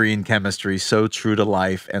on-screen chemistry so true to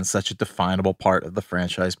life and such a definable part of the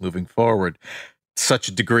franchise moving forward. Such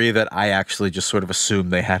a degree that I actually just sort of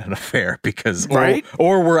assumed they had an affair because, right?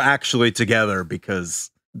 or were actually together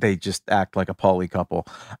because they just act like a poly couple.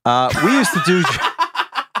 We used to do...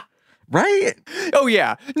 Right? Oh,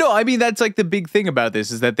 yeah. No, I mean, that's like the big thing about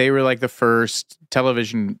this is that they were like the first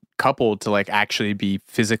television couple to like actually be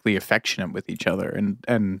physically affectionate with each other.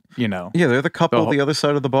 And you know. Yeah, they're the couple the other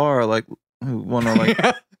side of the bar, like, who want to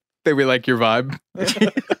like. They were like your vibe.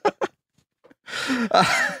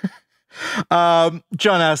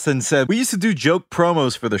 John Astin said, "We used to do joke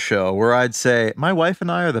promos for the show where I'd say, my wife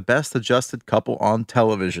and I are the best adjusted couple on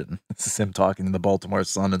television." This is him talking to the Baltimore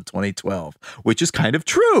Sun in 2012, which is kind of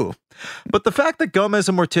true. But the fact that Gomez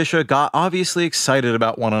and Morticia got obviously excited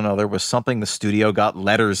about one another was something the studio got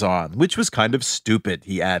letters on, which was kind of stupid,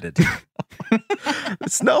 he added.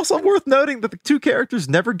 It's also worth noting that the two characters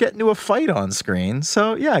never get into a fight on screen.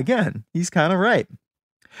 So yeah, again, he's kind of right.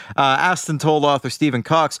 Astin told author Stephen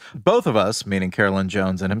Cox, "Both of us," meaning Carolyn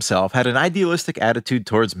Jones and himself, "had an idealistic attitude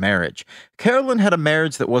towards marriage. Carolyn had a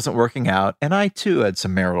marriage that wasn't working out, and I too had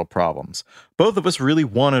some marital problems. Both of us really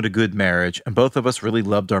wanted a good marriage, and both of us really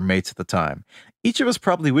loved our mates at the time. Each of us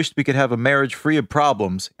probably wished we could have a marriage free of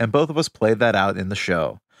problems, and both of us played that out in the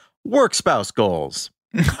show. Work spouse goals."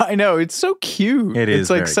 I know, it's so cute. It's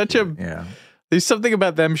like such cute. Yeah. There's something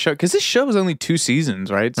about them show because this show was only 2 seasons,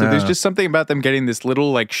 right? So there's just something about them getting this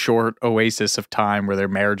little like short oasis of time where their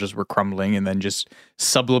marriages were crumbling and then just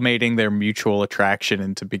sublimating their mutual attraction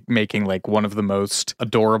into making like one of the most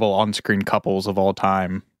adorable on-screen couples of all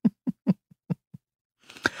time.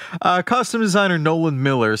 Costume designer Nolan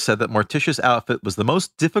Miller said that Morticia's outfit was the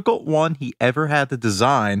most difficult one he ever had to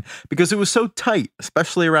design because it was so tight,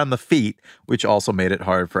 especially around the feet, which also made it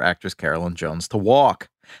hard for actress Carolyn Jones to walk.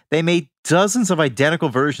 They made dozens of identical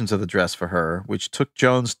versions of the dress for her, which took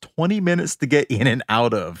Jones 20 minutes to get in and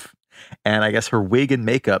out of. And I guess her wig and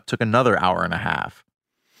makeup took another hour and a half.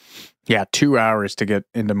 Yeah, 2 hours to get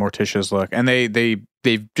into Morticia's look. And they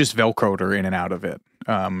just Velcroed her in and out of it,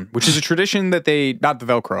 which is a tradition that not the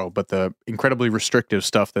Velcro, but the incredibly restrictive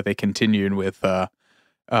stuff that they continued with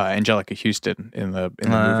Angelica Houston in the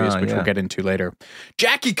movies, which we'll get into later.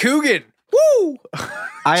 Jackie Coogan! Woo!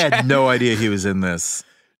 I had no idea he was in this.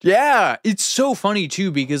 Yeah, it's so funny too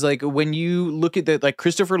because like when you look at that, like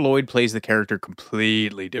Christopher Lloyd plays the character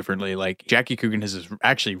completely differently. Like Jackie Coogan has this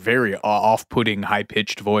actually very off-putting,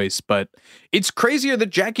 high-pitched voice, but it's crazier that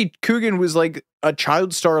Jackie Coogan was like a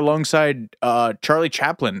child star alongside Charlie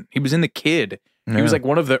Chaplin. He was in The Kid. Yeah. He was like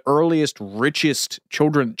one of the earliest, richest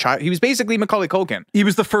children. He was basically Macaulay Culkin. He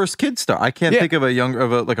was the first kid star. I can't think of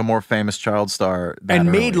a more famous child star.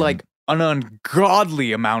 And made like an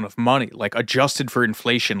ungodly amount of money, like adjusted for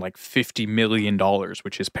inflation, like $50 million,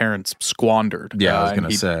 which his parents squandered. Yeah, I was going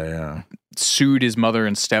to say, yeah. Sued his mother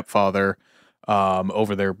and stepfather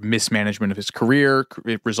over their mismanagement of his career,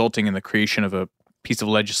 resulting in the creation of a piece of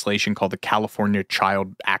legislation called the California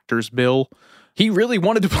Child Actors Bill. He really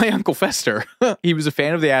wanted to play Uncle Fester. He was a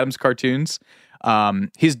fan of the Addams cartoons.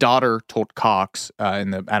 His daughter told Cox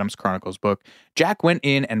in the Addams Chronicles book, Jack went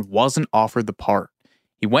in and wasn't offered the part.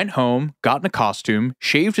 He went home, got in a costume,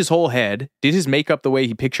 shaved his whole head, did his makeup the way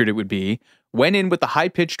he pictured it would be, went in with the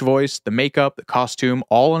high-pitched voice, the makeup, the costume,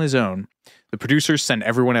 all on his own. The producers sent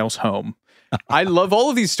everyone else home. I love all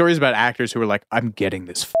of these stories about actors who are like, I'm getting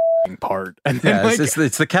this f***ing part. And then, it's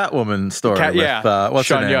the Catwoman story with what's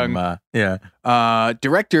Sean her name? Young.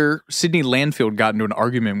 Director Sidney Landfield got into an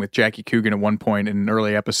argument with Jackie Coogan at one point in an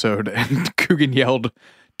early episode, and Coogan yelled,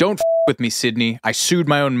 "Don't f*** with me, Sidney. I sued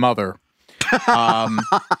my own mother."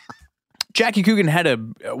 Jackie Coogan had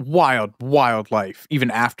a wild, wild life,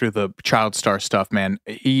 even after the child star stuff, man.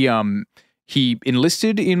 He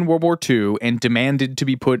enlisted in World War II and demanded to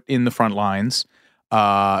be put in the front lines.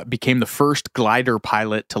 Became the first glider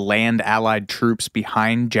pilot to land Allied troops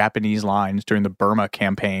behind Japanese lines during the Burma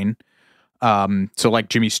campaign. So like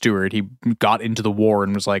Jimmy Stewart, he got into the war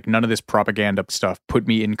and was like, none of this propaganda stuff, put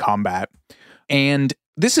me in combat. And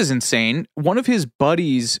this is insane. One of his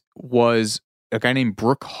buddies was a guy named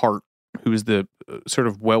Brooke Hart, who was the sort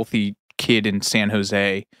of wealthy kid in San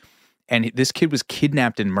Jose. And this kid was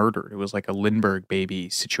kidnapped and murdered. It was like a Lindbergh baby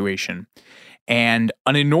situation. And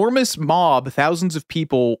an enormous mob, thousands of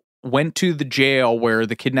people, went to the jail where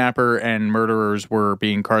the kidnapper and murderers were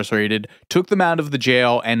being incarcerated, took them out of the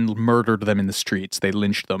jail, and murdered them in the streets. They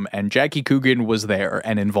lynched them. And Jackie Coogan was there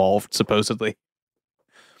and involved, supposedly.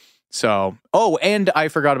 So, and I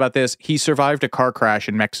forgot about this. He survived a car crash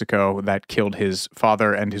in Mexico that killed his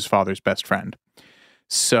father and his father's best friend.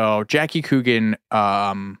 So Jackie Coogan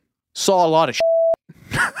saw a lot of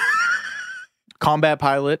shit. Combat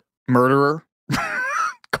pilot, murderer,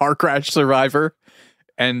 car crash survivor,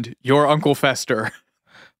 and your Uncle Fester.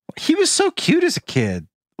 He was so cute as a kid.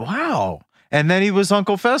 Wow. And then he was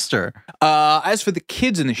Uncle Fester. As for the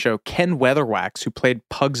kids in the show, Ken Weatherwax, who played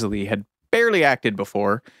Pugsley, had barely acted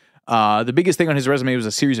before. The biggest thing on his resume was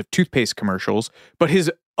a series of toothpaste commercials, but his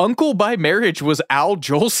uncle by marriage was Al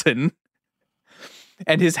Jolson.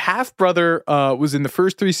 And his half-brother was in the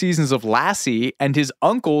first 3 seasons of Lassie, and his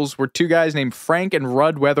uncles were 2 guys named Frank and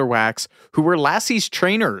Rudd Weatherwax, who were Lassie's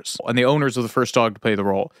trainers and the owners of the first dog to play the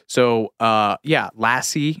role. So,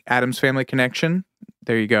 Lassie, Addams Family connection.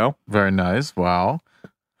 There you go. Very nice. Wow.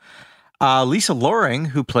 Lisa Loring,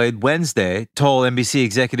 who played Wednesday, told NBC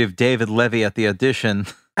executive David Levy at the audition,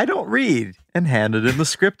 "I don't read," and handed him the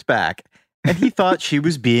script back. And he thought she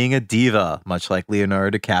was being a diva, much like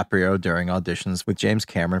Leonardo DiCaprio during auditions with James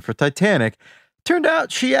Cameron for Titanic. Turned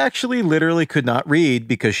out she actually literally could not read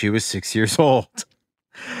because she was 6 years old.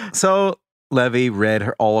 So Levy read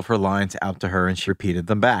all of her lines out to her and she repeated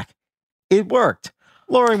them back. It worked.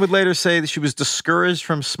 Loring would later say that she was discouraged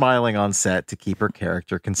from smiling on set to keep her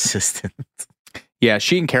character consistent. Yeah,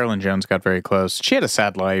 she and Carolyn Jones got very close. She had a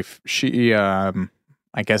sad life. She,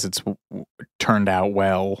 I guess it's turned out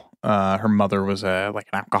well. Her mother was like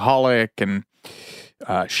an alcoholic, and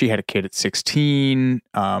she had a kid at 16.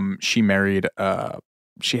 She married.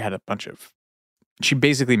 She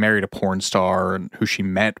basically married a porn star who she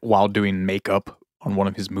met while doing makeup on one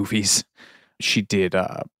of his movies. She did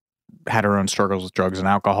had her own struggles with drugs and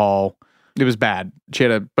alcohol. It was bad. She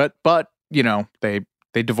had but you know they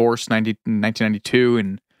divorced in 1992,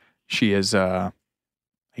 and she has I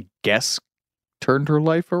guess turned her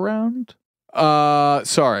life around.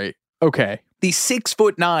 Sorry. Okay. The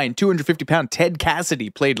 6'9", 250-pound Ted Cassidy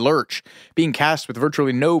played Lurch, being cast with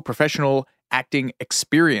virtually no professional acting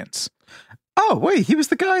experience. Oh, wait, he was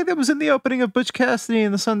the guy that was in the opening of Butch Cassidy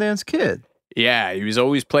and the Sundance Kid. Yeah, he was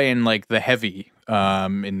always playing like the heavy,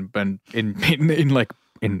 in brown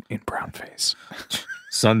face.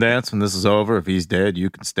 Sundance, when this is over, if he's dead, you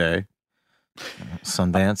can stay.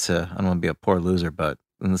 Sundance, I don't want to be a poor loser, but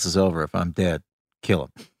when this is over, if I'm dead, kill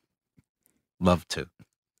him. Love to.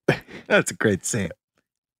 That's a great scene.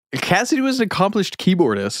 Cassidy was an accomplished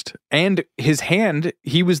keyboardist, and his hand,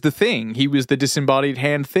 he was the thing. He was the disembodied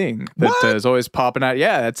hand thing that is always popping out.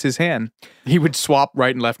 Yeah, that's his hand. He would swap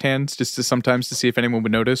right and left hands sometimes to see if anyone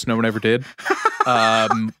would notice. No one ever did.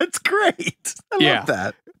 That's great. I love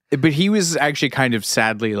that. But he was actually kind of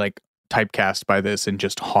sadly like typecast by this and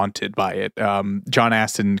just haunted by it. John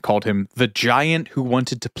Astin called him the giant who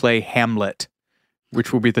wanted to play Hamlet,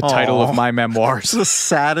 which will be the title of my memoirs. It's the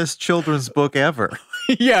saddest children's book ever.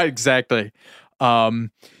 Yeah, exactly.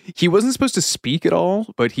 He wasn't supposed to speak at all,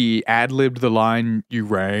 but he ad-libbed the line, "You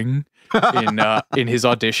rang," in his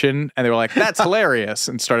audition, and they were like, "That's hilarious,"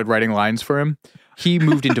 and started writing lines for him. He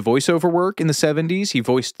moved into voiceover work in the 70s. He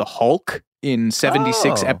voiced the Hulk in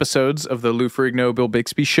 76 episodes of the Lou Ferrigno, Bill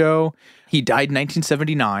Bixby show. He died in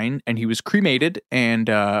 1979, and he was cremated and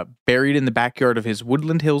buried in the backyard of his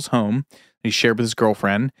Woodland Hills home he shared with his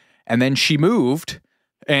girlfriend. And then she moved,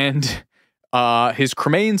 and his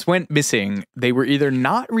cremains went missing. They were either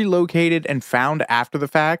not relocated and found after the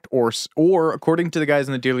fact, or according to the guys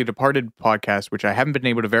in the Dearly Departed podcast, which I haven't been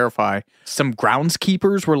able to verify, some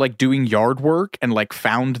groundskeepers were like doing yard work and like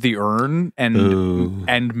found the urn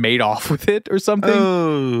and made off with it or something.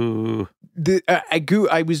 Oh.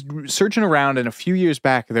 I was searching around, and a few years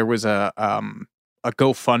back there was a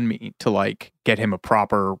GoFundMe to like get him a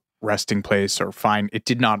proper resting place or find. It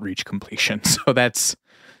did not reach completion, so that's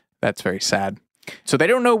very sad. So they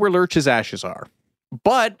don't know where Lurch's ashes are.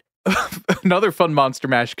 But another fun Monster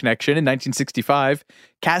Mash connection, in 1965,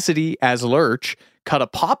 Cassidy, as Lurch, cut a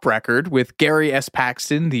pop record with Gary S.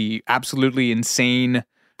 Paxton, the absolutely insane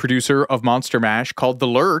producer of Monster Mash, called The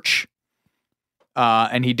Lurch.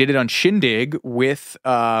 And he did it on Shindig with...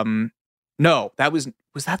 No,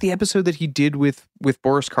 was that the episode that he did with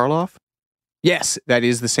Boris Karloff? Yes, that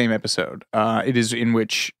is the same episode. It is in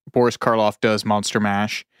which Boris Karloff does Monster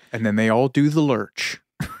Mash, and then they all do the Lurch.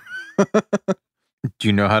 Do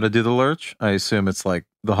you know how to do the Lurch? I assume it's like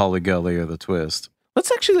the Holly Gully or the Twist.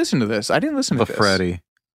 Let's actually listen to this. I didn't listen to this. The Freddy.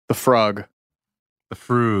 The Frog. The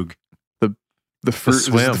Frug. The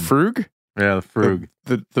Swim. The Frug? Yeah, the Frug.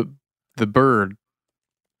 The bird.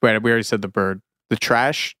 Wait, we already said the bird. The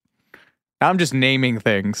trash. Now I'm just naming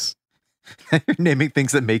things. You're naming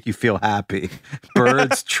things that make you feel happy.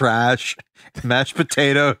 Birds, trash, mashed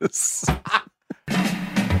potatoes.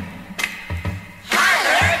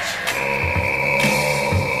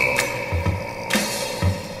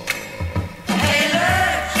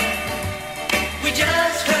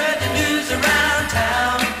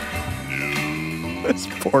 This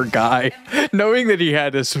poor guy, knowing that he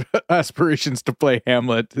had his aspirations to play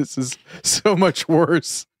Hamlet, this is so much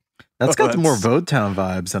worse. That's got more Vodetown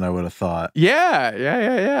vibes than I would have thought.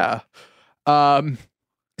 Yeah.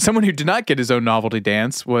 Someone who did not get his own novelty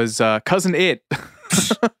dance was Cousin It.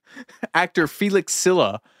 Actor Felix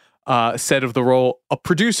Silla said of the role, "A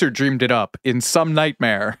producer dreamed it up in some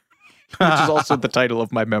nightmare," which is also the title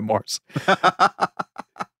of my memoirs.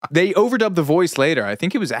 They overdubbed the voice later. I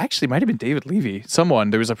think it was actually, might have been David Levy.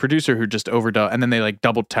 There was a producer who just overdubbed, and then they like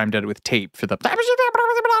double timed it with tape for the...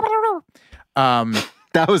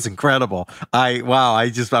 That was incredible. I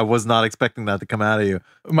was not expecting that to come out of you.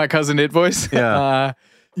 My Cousin It voice? Yeah.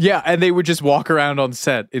 Yeah, and they would just walk around on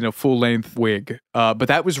set in a full-length wig. But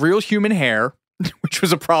that was real human hair, which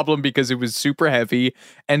was a problem because it was super heavy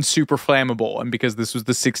and super flammable. And because this was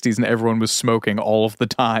the 60s and everyone was smoking all of the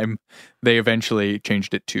time, they eventually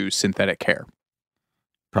changed it to synthetic hair.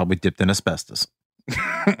 Probably dipped in asbestos.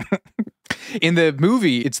 In the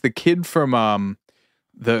movie, it's the kid from...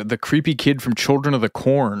 The creepy kid from Children of the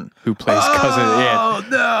Corn who plays Cousin It. Oh,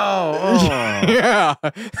 no. Oh. Yeah.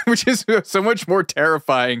 Which is so much more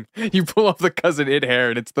terrifying. You pull off the Cousin It hair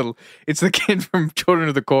and it's the kid from Children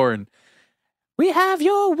of the Corn. We have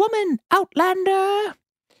your woman, Outlander.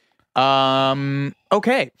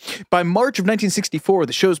 Okay. By March of 1964,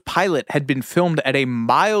 the show's pilot had been filmed at a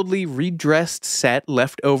mildly redressed set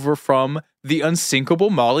left over from The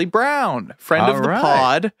Unsinkable Molly Brown, friend of the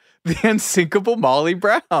pod. The Unsinkable Molly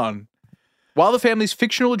Brown. While the family's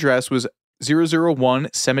fictional address was 001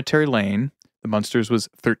 Cemetery Lane, the Munsters was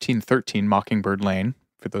 1313 Mockingbird Lane,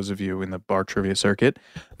 for those of you in the bar trivia circuit,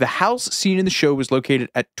 the house seen in the show was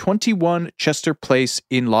located at 21 Chester Place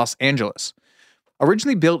in Los Angeles.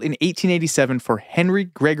 Originally built in 1887 for Henry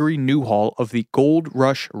Gregory Newhall of the Gold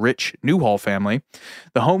Rush Rich Newhall family,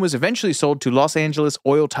 the home was eventually sold to Los Angeles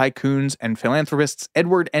oil tycoons and philanthropists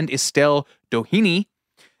Edward and Estelle Doheny.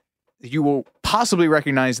 You will possibly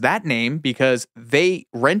recognize that name because they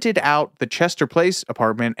rented out the Chester Place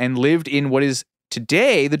apartment and lived in what is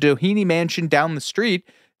today the Doheny Mansion down the street,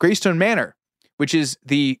 Greystone Manor, which is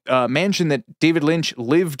the mansion that David Lynch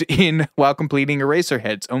lived in while completing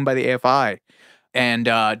Eraserheads, owned by the AFI. And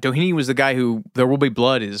Doheny was the guy who There Will Be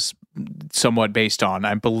Blood is somewhat based on.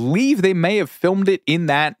 I believe they may have filmed it in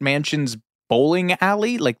that mansion's bowling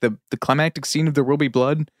alley, like the climactic scene of There Will Be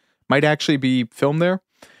Blood might actually be filmed there.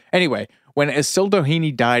 Anyway, when Estelle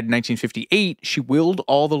Doheny died in 1958, she willed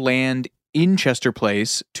all the land in Chester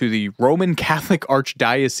Place to the Roman Catholic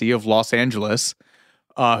Archdiocese of Los Angeles,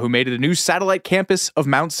 who made it a new satellite campus of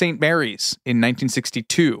Mount St. Mary's in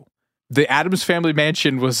 1962. The Addams Family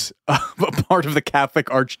Mansion was a part of the Catholic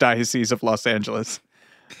Archdiocese of Los Angeles.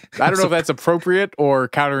 I don't know if that's appropriate or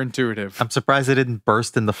counterintuitive. I'm surprised it didn't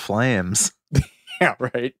burst into flames. Yeah,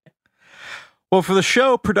 right. Well, for the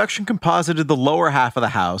show, production composited the lower half of the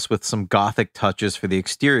house with some Gothic touches for the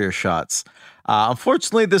exterior shots.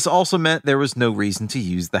 Unfortunately, this also meant there was no reason to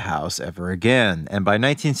use the house ever again. And by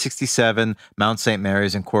 1967, Mount St.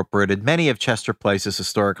 Mary's incorporated many of Chester Place's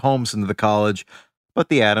historic homes into the college, but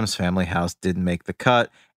the Addams Family house didn't make the cut,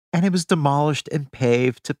 and it was demolished and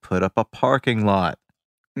paved to put up a parking lot.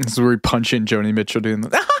 This is where we punch in Joni Mitchell doing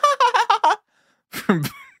the from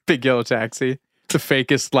Big Yellow Taxi. The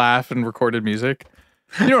fakest laugh and recorded music.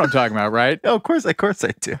 You know what I'm talking about, right? Oh, of course I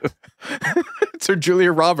do. It's her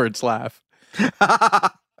Julia Roberts laugh.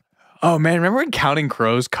 Oh man, remember when Counting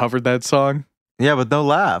Crows covered that song? Yeah, but no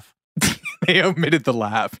laugh. They omitted the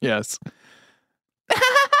laugh, yes.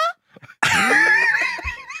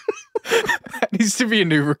 That needs to be a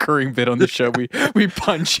new recurring bit on the show. We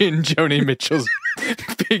punch in Joni Mitchell's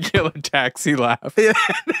Big Yellow Taxi laugh.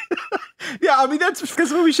 Yeah, I mean, that's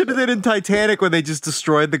what we should have did in Titanic when they just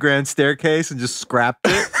destroyed the grand staircase and just scrapped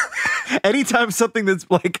it. Anytime something that's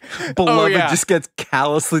like beloved just gets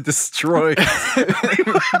callously destroyed,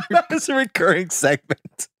 that's a recurring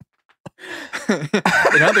segment.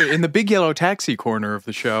 In the Big Yellow Taxi corner of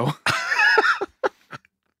the show.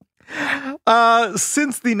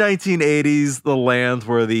 Since the 1980s, the land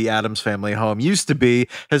where the Addams Family home used to be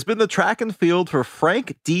has been the track and field for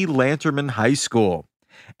Frank D. Lanterman High School.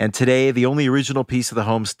 And today, the only original piece of the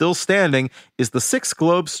home still standing is the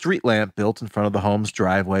 6-globe street lamp built in front of the home's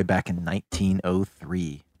driveway back in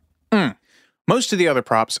 1903. Most of the other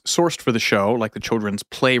props sourced for the show, like the children's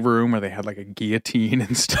playroom where they had like a guillotine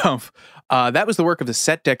and stuff, that was the work of the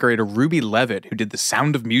set decorator Ruby Levitt, who did The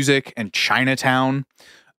Sound of Music and Chinatown.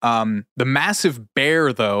 The massive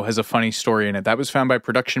bear, though, has a funny story in it. That was found by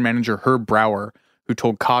production manager Herb Brower, who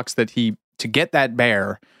told Cox that to get that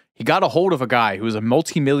bear, he got a hold of a guy who was a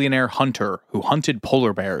multimillionaire hunter who hunted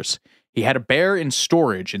polar bears. He had a bear in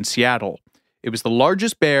storage in Seattle. It was the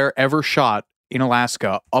largest bear ever shot in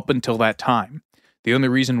Alaska up until that time. The only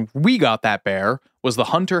reason we got that bear was the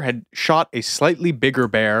hunter had shot a slightly bigger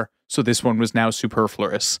bear, so this one was now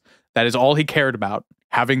superfluous. That is all he cared about,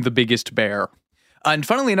 having the biggest bear. And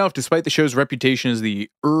funnily enough, despite the show's reputation as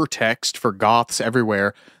the text for goths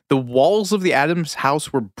everywhere, the walls of the Addams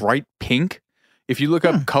house were bright pink. If you look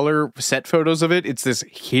up color set photos of it, it's this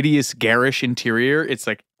hideous, garish interior. It's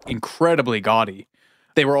like incredibly gaudy.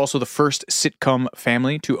 They were also the first sitcom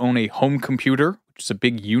family to own a home computer, which is a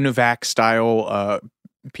big UNIVAC style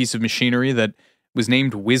piece of machinery that was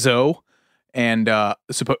named Wizzo and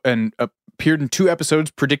appeared in 2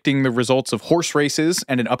 episodes predicting the results of horse races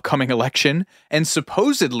and an upcoming election. And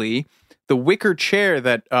supposedly, the wicker chair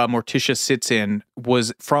that Morticia sits in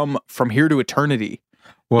was from Here to Eternity.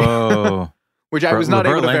 Whoa. Which I was not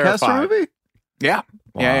able to Lancaster verify. Movie? Yeah.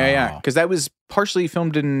 Wow. Yeah. Because that was partially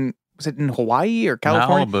filmed was it in Hawaii or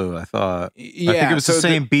California? Malibu, I thought. Yeah, I think it was the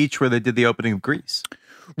same beach where they did the opening of Grease.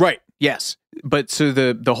 Right. Yes. But so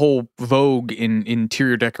the whole vogue in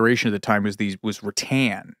interior decoration at the time was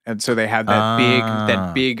rattan, and so they had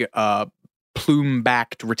that big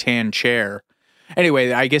plume-backed rattan chair.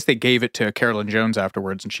 Anyway, I guess they gave it to Carolyn Jones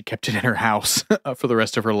afterwards, and she kept it in her house for the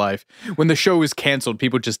rest of her life. When the show was canceled,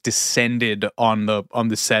 people just descended on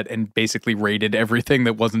the set and basically raided everything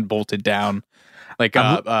that wasn't bolted down. Like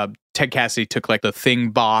Ted Cassidy took like the Thing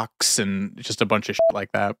box and just a bunch of shit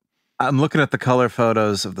like that. I'm looking at the color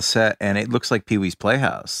photos of the set, and it looks like Pee-wee's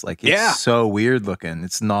Playhouse. Like, it's so weird looking.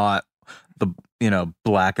 It's not the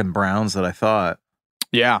black and browns that I thought.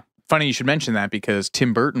 Yeah. Funny you should mention that, because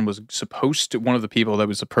Tim Burton was one of the people that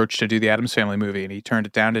was approached to do the Addams Family movie, and he turned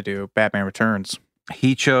it down to do Batman Returns.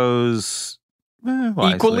 He chose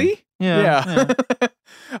wisely. Equally? Yeah.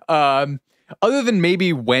 Other than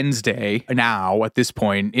maybe Wednesday, now at this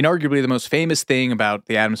point, inarguably the most famous thing about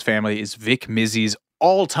the Addams Family is Vic Mizzy's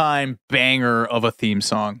all-time banger of a theme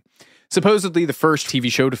song. Supposedly the first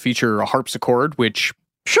TV show to feature a harpsichord, which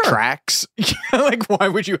tracks. Like, why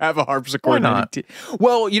would you have a harpsichord? Why not?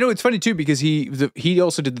 Well, it's funny too, because he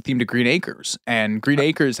also did the theme to Green Acres, and Green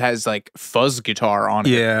Acres has like fuzz guitar on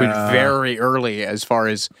it, which very early as far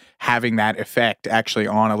as having that effect actually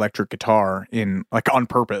on electric guitar on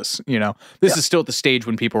purpose. This is still at the stage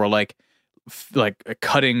when people were like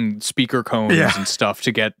cutting speaker cones and stuff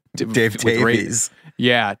to get Dave Davies.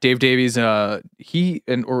 Dave Davies. Or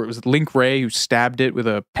it was Link Ray who stabbed it with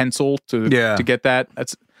a pencil to get that.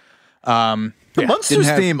 That's the Munsters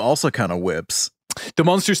theme also kind of whips. The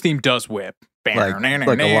Munsters theme does whip. Like a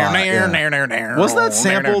lot. Yeah. Wasn't that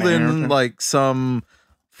sampled in like some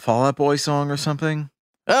Fall Out Boy song or something?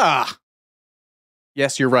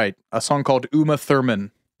 Yes, you're right. A song called Uma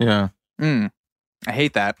Thurman. Yeah. I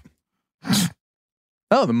hate that.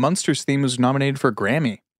 Oh, the Munsters theme was nominated for a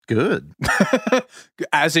Grammy. good.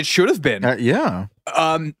 As it should have been. Yeah.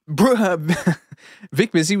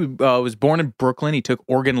 Vic Mizzy was born in Brooklyn. He took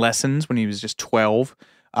organ lessons when he was just 12.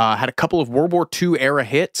 Had a couple of World War II era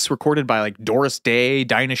hits recorded by like Doris Day,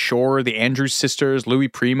 Dinah Shore, the Andrews Sisters, Louis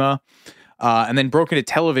Prima. And then broke into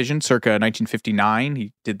television circa 1959.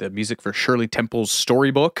 He did the music for Shirley Temple's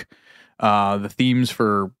Storybook, the themes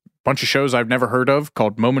for a bunch of shows I've never heard of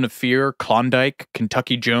called Moment of Fear, Klondike,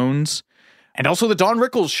 Kentucky Jones, and also the Don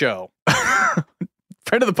Rickles Show.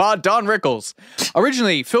 Friend of the pod, Don Rickles.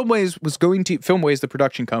 Originally, Filmways, the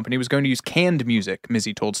production company, was going to use canned music,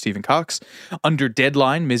 Mizzy told Stephen Cox. Under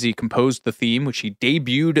deadline, Mizzy composed the theme, which he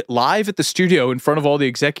debuted live at the studio in front of all the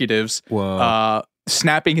executives. Whoa.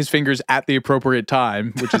 Snapping his fingers at the appropriate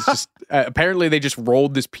time, which is just apparently they just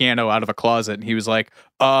rolled this piano out of a closet and he was like,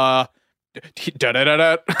 da da da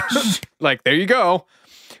da, like there you go.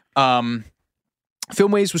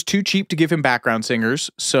 Filmways was too cheap to give him background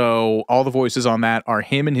singers, so all the voices on that are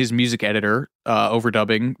him and his music editor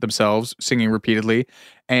overdubbing themselves, singing repeatedly,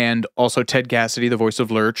 and also Ted Cassidy, the voice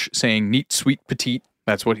of Lurch, saying "neat, sweet, petite."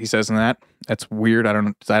 That's what he says in that. That's weird. I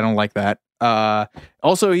don't like that.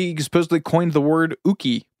 Also, he supposedly coined the word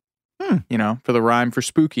 "ookie," for the rhyme for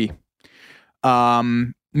spooky.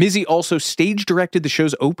 Mizzy also stage directed the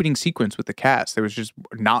show's opening sequence with the cast. It was just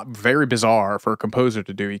not very bizarre for a composer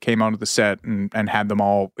to do. He came onto the set and had them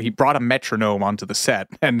all, he brought a metronome onto the set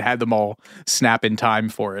and had them all snap in time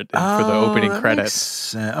for it for the opening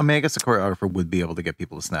credits. I mean, I guess a choreographer would be able to get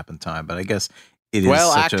people to snap in time, but I guess it is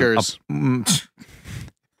actors.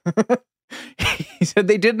 He said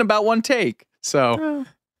they did in about one take. So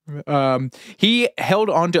he held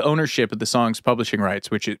on to ownership of the song's publishing rights,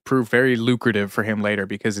 which it proved very lucrative for him later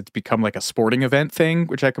because it's become like a sporting event thing,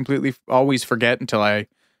 which I completely always forget until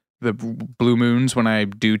the blue moons when I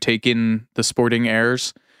do take in the sporting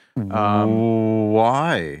airs.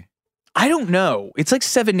 Why? I don't know. It's like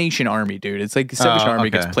Seven Nation Army, dude. It's like Seven Nation Army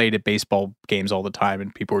gets played at baseball games all the time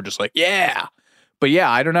and people are just like, yeah. But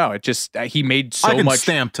yeah, I don't know. It just, he made so much. I can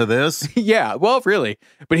stamp to this. Yeah, well, really.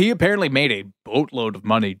 But he apparently made a boatload of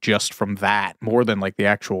money just from that, more than like the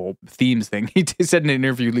actual themes thing. He said in an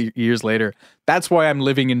interview years later, that's why I'm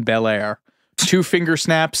living in Bel Air. 2 finger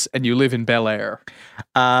snaps and you live in Bel Air.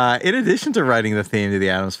 In addition to writing the theme to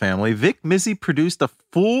the Addams Family, Vic Mizzy produced a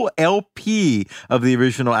full LP of the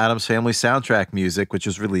original Addams Family soundtrack music, which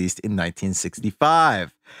was released in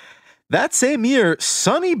 1965. That same year,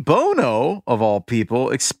 Sonny Bono, of all people,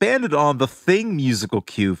 expanded on the Thing musical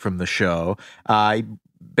cue from the show. He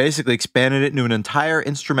basically expanded it into an entire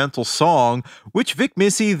instrumental song, which Vic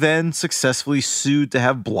Mizzy then successfully sued to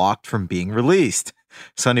have blocked from being released.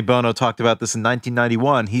 Sonny Bono talked about this in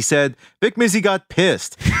 1991. He said, Vic Mizzy got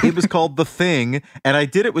pissed. It was called The Thing, and I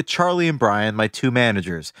did it with Charlie and Brian, my 2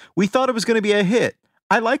 managers. We thought it was going to be a hit.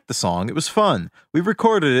 I liked the song. It was fun. We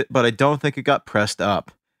recorded it, but I don't think it got pressed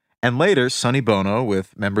up. And later, Sonny Bono,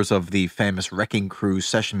 with members of the famous Wrecking Crew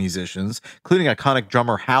session musicians, including iconic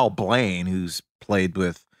drummer Hal Blaine, who's played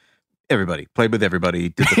with everybody,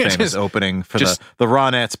 did the famous opening for the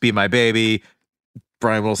Ronettes, Be My Baby,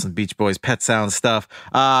 Brian Wilson, Beach Boys, Pet Sounds stuff.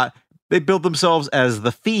 They billed themselves as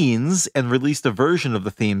the Fiends and released a version of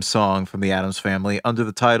the theme song from the Addams Family under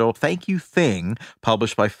the title Thank You Thing,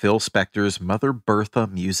 published by Phil Spector's Mother Bertha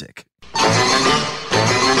Music.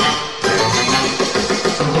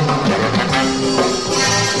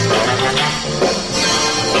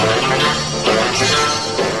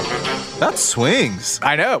 That swings.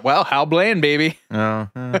 I know. Well, Hal Blaine, baby. Oh.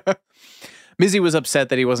 Mizzy was upset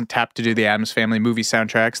that he wasn't tapped to do the Addams Family movie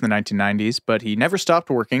soundtracks in the 1990s, but he never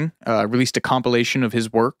stopped working, released a compilation of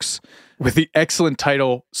his works with the excellent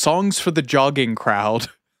title, Songs for the Jogging Crowd,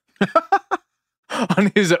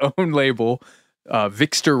 on his own label,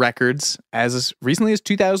 Vixter Records, as recently as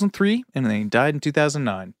 2003, and then he died in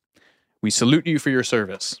 2009. We salute you for your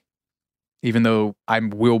service, even though I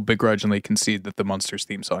will begrudgingly concede that the Munsters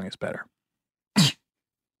theme song is better.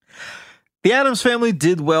 The Addams Family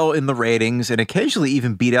did well in the ratings and occasionally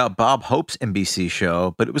even beat out Bob Hope's NBC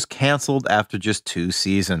show, but it was canceled after just 2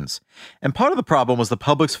 seasons. And part of the problem was the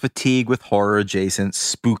public's fatigue with horror-adjacent,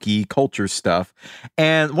 spooky culture stuff.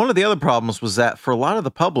 And one of the other problems was that for a lot of the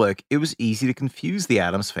public, it was easy to confuse the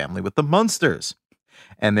Addams Family with the Munsters.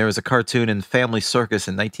 And there was a cartoon in Family Circus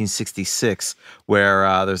in 1966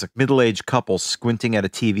 where there's a middle-aged couple squinting at a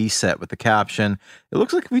TV set with the caption, "It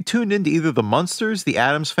looks like we tuned into either the Munsters, the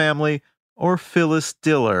Addams Family, or Phyllis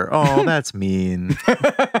Diller." Oh, that's mean.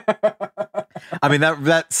 I mean,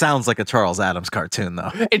 that sounds like a Charles Addams cartoon,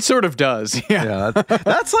 though. It sort of does. Yeah.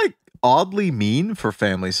 That's like oddly mean for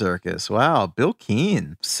Family Circus. Wow, Bill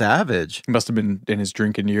Keane, savage. He must have been in his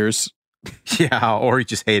drinking years. Yeah, or he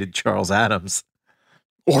just hated Charles Addams.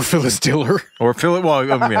 Or Phyllis Diller. Or Phyllis, well,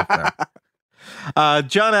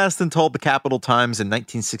 John Astin told the Capital Times in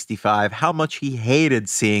 1965 how much he hated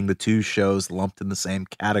seeing the two shows lumped in the same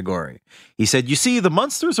category. He said, "You see, the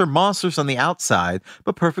Munsters are monsters on the outside,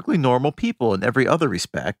 but perfectly normal people in every other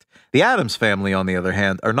respect. The Addams Family, on the other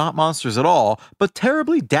hand, are not monsters at all, but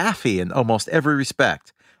terribly daffy in almost every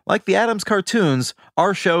respect. Like the Addams cartoons,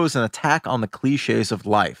 our show is an attack on the cliches of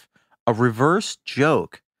life. A reverse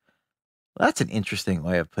joke." That's an interesting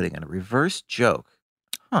way of putting it. A reverse joke.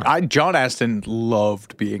 Huh. John Astin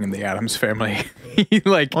loved being in the Addams Family. He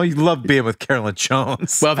loved being with Carolyn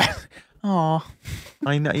Jones. Well,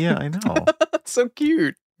 I know. Yeah, I know. That's so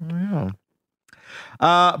cute. Yeah.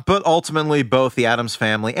 But ultimately, both the Addams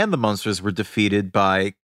Family and the Munsters were defeated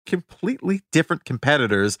by completely different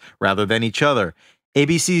competitors rather than each other.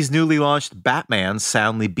 ABC's newly launched Batman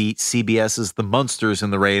soundly beat CBS's The Munsters in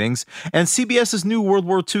the ratings, and CBS's new World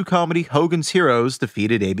War II comedy Hogan's Heroes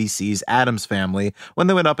defeated ABC's Addams Family when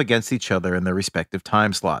they went up against each other in their respective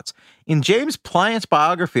time slots. In James Pliant's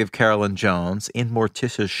biography of Carolyn Jones, In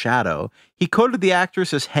Morticia's Shadow, he quoted the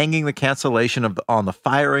actress as hanging the cancellation on the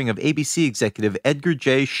firing of ABC executive Edgar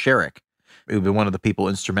J. Sherrick, who had been one of the people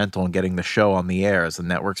instrumental in getting the show on the air as the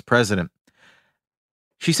network's president.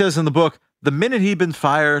 She says in the book, "The minute he'd been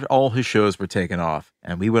fired, all his shows were taken off,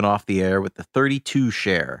 and we went off the air with the 32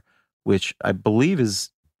 share, which I believe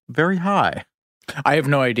is very high." I have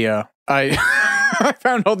no idea. I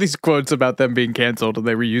found all these quotes about them being canceled, and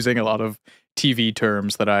they were using a lot of TV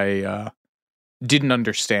terms that I didn't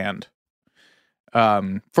understand.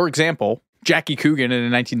 For example, Jackie Coogan, in a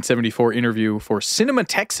 1974 interview for Cinema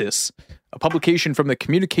Texas, a publication from the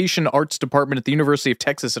Communication Arts Department at the University of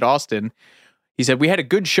Texas at Austin, he said, "We had a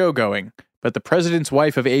good show going, but the president's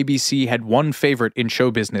wife of ABC had one favorite in show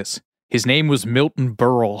business. His name was Milton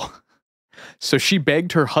Berle. So she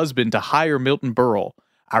begged her husband to hire Milton Berle.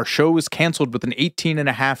 Our show was canceled with an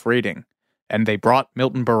 18.5 rating, and they brought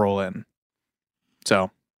Milton Berle in." So,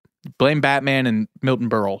 blame Batman and Milton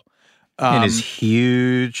Berle. It is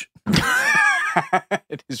huge.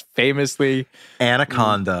 It is famously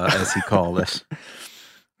Anaconda, as he called it.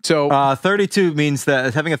 So 32 means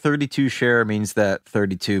that having a 32 share means that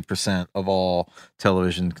 32% of all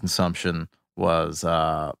television consumption was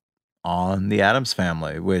on the Addams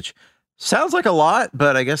Family, which sounds like a lot,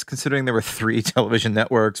 but I guess considering there were 3 television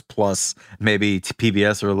networks plus maybe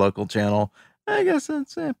PBS or a local channel, I guess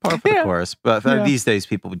it's par for the course. But these days,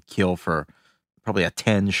 people would kill for probably a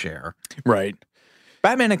 10 share. Right.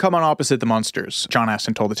 Batman had come on opposite the Munsters, John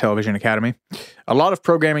Astin told the Television Academy. A lot of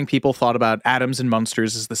programming people thought about Addams and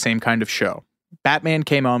Munsters as the same kind of show. Batman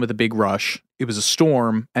came on with a big rush. It was a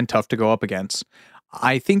storm and tough to go up against.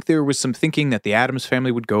 I think there was some thinking that the Addams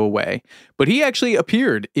Family would go away, but he actually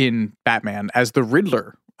appeared in Batman as the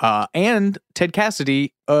Riddler, and Ted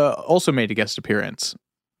Cassidy also made a guest appearance.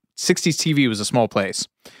 60s TV was a small place.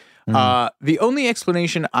 The only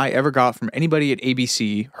explanation I ever got from anybody at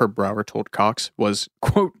ABC, Herb Brower told Cox, was,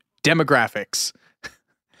 quote, demographics.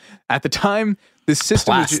 At the time, the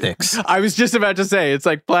system plastics. I was just about to say, it's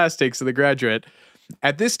like plastics in The Graduate.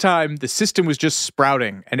 At this time, the system was just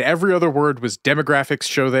sprouting, and every other word was demographics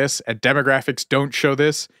show this, and demographics don't show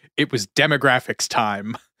this. It was demographics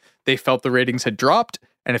time. They felt the ratings had dropped,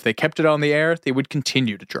 and if they kept it on the air, they would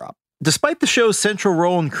continue to drop. Despite the show's central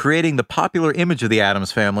role in creating the popular image of the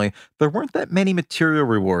Addams Family, there weren't that many material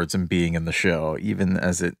rewards in being in the show, even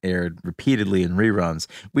as it aired repeatedly in reruns.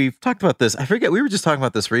 We've talked about this. I forget, we were just talking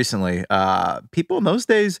about this recently. People in those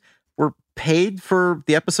days were paid for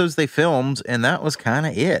the episodes they filmed, and that was kind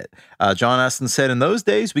of it. John Astin said, "In those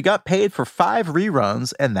days, we got paid for 5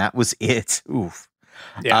 reruns, and that was it." Oof.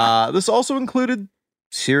 Yeah. This also included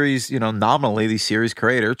series, nominally the series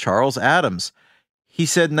creator, Charles Addams. He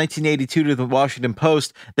said in 1982 to the Washington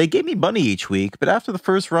Post, "They gave me money each week, but after the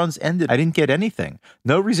first runs ended, I didn't get anything.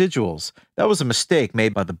 No residuals. That was a mistake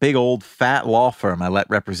made by the big old fat law firm I let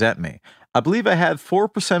represent me. I believe I had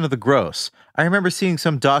 4% of the gross. I remember seeing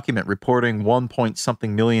some document reporting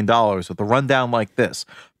 $1-something million with a rundown like this: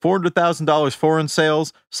 $400,000 foreign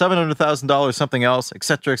sales, $700,000 something else,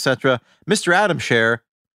 etc., etc. Mr. Addams' share,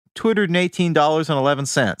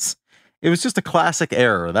 $218.11. It was just a classic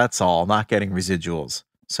error, that's all, not getting residuals."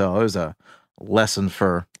 So it was a lesson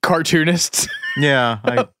for cartoonists.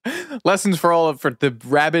 Yeah. Lessons for the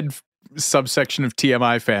rabid subsection of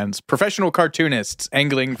TMI fans. Professional cartoonists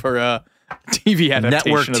angling for a TV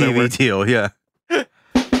adaptation. Network TV deal, yeah.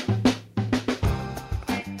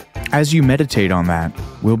 As you meditate on that,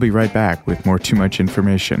 we'll be right back with more Too Much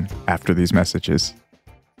Information after these messages.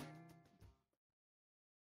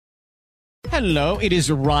 Hello, it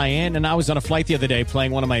is Ryan, and I was on a flight the other day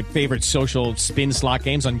playing one of my favorite social spin slot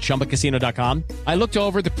games on ChumbaCasino.com. I looked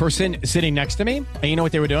over at the person sitting next to me, and you know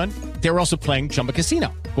what they were doing? They were also playing Chumba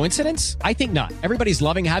Casino. Coincidence? I think not. Everybody's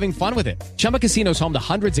loving having fun with it. Chumba Casino is home to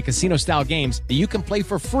hundreds of casino-style games that you can play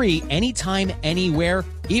for free anytime, anywhere,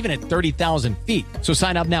 even at 30,000 feet. So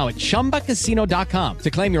sign up now at ChumbaCasino.com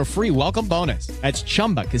to claim your free welcome bonus. That's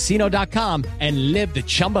ChumbaCasino.com and live the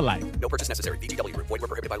Chumba life. No purchase necessary. VGW. Void where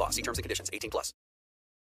prohibited by law. See terms and conditions. 18+.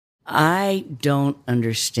 I don't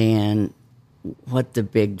understand what the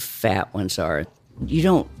big fat ones are. You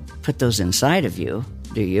don't put those inside of you,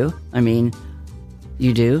 do you? I mean,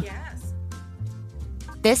 you do? Yes.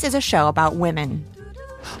 This is a show about women.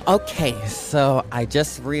 Okay, so I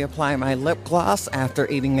just reapplied my lip gloss after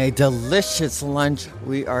eating a delicious lunch.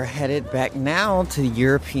 We are headed back now to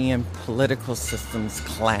European Political Systems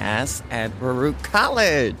class at Baruch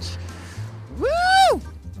College. Woo!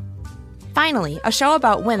 Finally, a show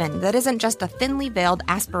about women that isn't just a thinly veiled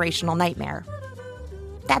aspirational nightmare.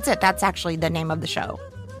 That's it. That's actually the name of the show.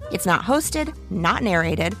 It's not hosted, not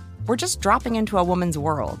narrated. We're just dropping into a woman's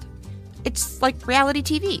world. It's like reality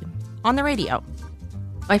TV on the radio.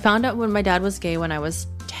 I found out when my dad was gay when I was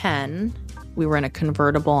 10. We were in a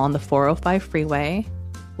convertible on the 405 freeway,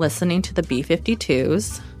 listening to the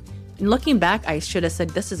B-52s. And looking back, I should have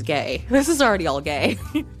said, this is gay. This is already all gay.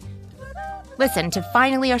 Listen to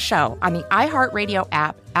Finally a Show on the iHeartRadio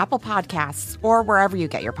app, Apple Podcasts, or wherever you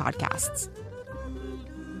get your podcasts.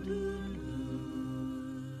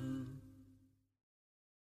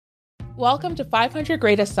 Welcome to 500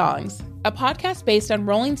 Greatest Songs, a podcast based on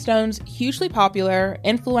Rolling Stone's hugely popular,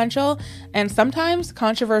 influential, and sometimes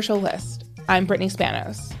controversial list. I'm Brittany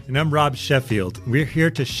Spanos. And I'm Rob Sheffield. We're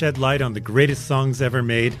here to shed light on the greatest songs ever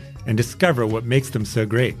made and discover what makes them so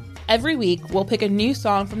great. Every week, we'll pick a new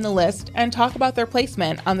song from the list and talk about their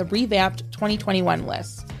placement on the revamped 2021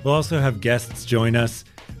 list. We'll also have guests join us,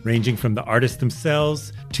 ranging from the artists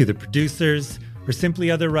themselves to the producers, or simply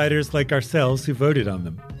other writers like ourselves who voted on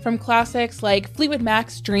them. From classics like Fleetwood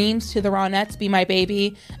Mac's Dreams to the Ronettes' Be My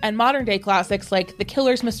Baby, and modern-day classics like The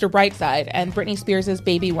Killer's Mr. Brightside and Britney Spears'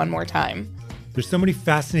 Baby One More Time. There's so many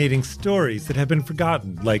fascinating stories that have been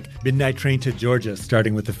forgotten, like Midnight Train to Georgia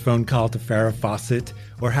starting with a phone call to Farrah Fawcett,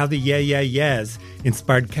 or how the Yeah Yeah Yeahs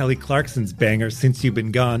inspired Kelly Clarkson's banger Since You've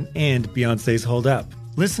Been Gone and Beyoncé's Hold Up.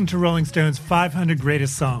 Listen to Rolling Stone's 500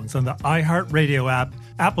 Greatest Songs on the iHeartRadio app,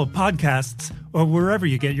 Apple Podcasts, or wherever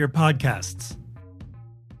you get your podcasts.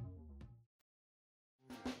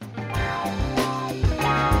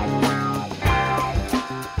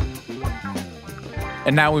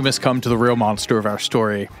 And now we must come to the real monster of our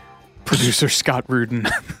story, producer Scott Rudin.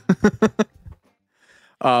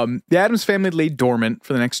 The Addams Family lay dormant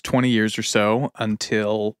for the next 20 years or so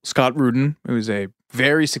until Scott Rudin, who is a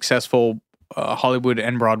very successful Hollywood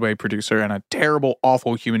and Broadway producer and a terrible,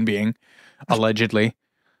 awful human being, allegedly,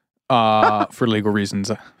 for legal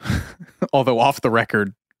reasons. Although off the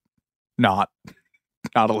record, not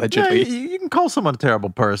allegedly. Yeah, you can call someone a terrible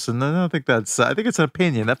person. I don't think that's. I think it's an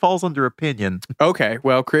opinion that falls under opinion. Okay,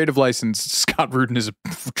 well, creative license. Scott Rudin is a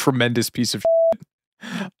tremendous piece of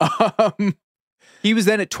shit. He was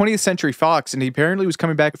then at 20th Century Fox, and he apparently was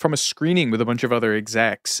coming back from a screening with a bunch of other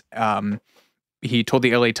execs. He told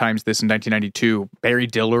the LA Times this in 1992. Barry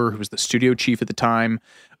Diller, who was the studio chief at the time,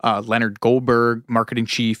 Leonard Goldberg, marketing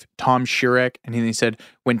chief, Tom Shirek, and he said,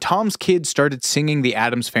 when Tom's kids started singing the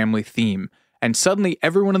Addams Family theme, and suddenly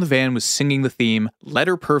everyone in the van was singing the theme,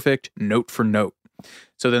 letter perfect, note for note.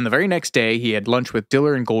 So then the very next day, he had lunch with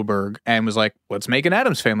Diller and Goldberg and was like, let's make an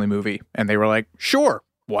Addams Family movie. And they were like, sure,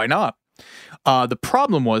 why not? The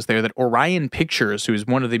problem was there that Orion Pictures, who is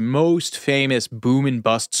one of the most famous boom and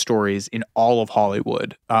bust stories in all of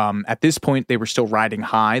Hollywood, at this point, they were still riding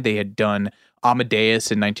high. They had done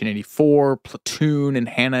Amadeus in 1984, Platoon and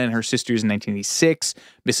Hannah and Her Sisters in 1986,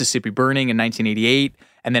 Mississippi Burning in 1988,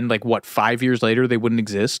 and then 5 years later, they wouldn't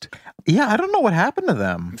exist? Yeah, I don't know what happened to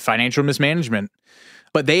them. Financial mismanagement.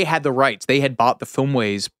 But they had the rights. They had bought the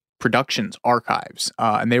Filmways Productions archives,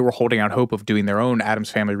 and they were holding out hope of doing their own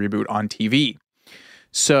Addams Family reboot on TV.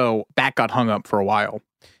 So that got hung up for a while.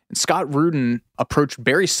 And Scott Rudin approached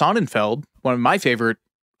Barry Sonnenfeld, one of my favorite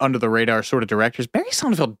under-the-radar sort of directors. Barry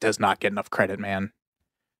Sonnenfeld does not get enough credit, man.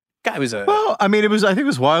 Guy was a... Well, I mean, I think it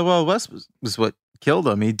was Wild Wild West was what killed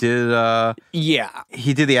him. He did... yeah.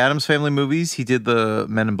 He did the Addams Family movies. He did the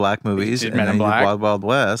Men in Black movies. He did Men in Black. He did Wild Wild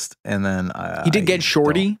West. And then... he did Get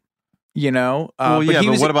Shorty, you know? Well, yeah,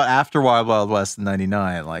 but what about after Wild Wild West in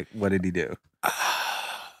 99? What did he do?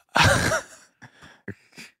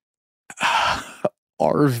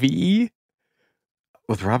 RV?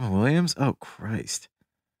 With Robin Williams? Oh, Christ.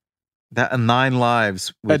 That 9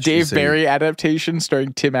 Lives. A Dave Barry adaptation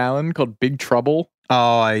starring Tim Allen called Big Trouble.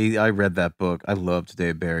 Oh, I read that book. I loved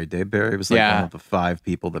Dave Barry. Dave Barry was like one of the 5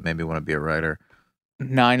 people that made me want to be a writer.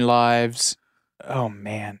 9 Lives. Oh,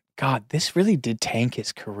 man. God, this really did tank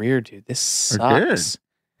his career, dude. This sucks.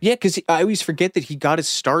 Yeah, because I always forget that he got his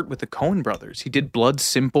start with the Coen brothers. He did Blood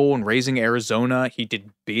Simple and Raising Arizona. He did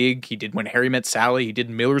Big. He did When Harry Met Sally. He did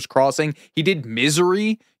Miller's Crossing. He did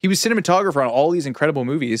Misery. He was cinematographer on all these incredible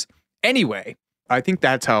movies. Anyway, I think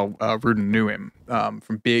that's how Rudin knew him,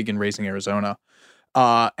 from Big and Raising Arizona.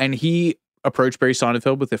 And he approached Barry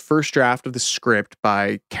Sonnenfeld with the first draft of the script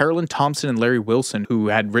by Carolyn Thompson and Larry Wilson, who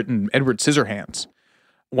had written Edward Scissorhands.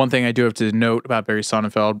 One thing I do have to note about Barry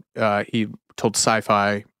Sonnenfeld, he told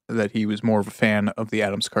Sci-Fi that he was more of a fan of the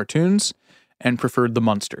Addams cartoons and preferred the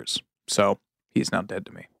Munsters. So he's now dead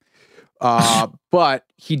to me. But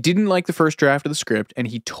he didn't like the first draft of the script, and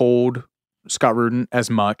he told Scott Rudin as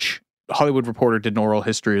much. Hollywood Reporter did an oral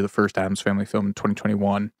history of the first Addams Family film in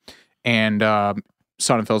 2021. And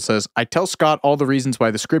Sonnenfeld says, I tell Scott all the reasons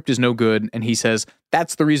why the script is no good, and he says,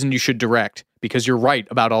 that's the reason you should direct, because you're right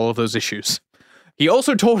about all of those issues. He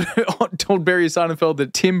also told Barry Sonnenfeld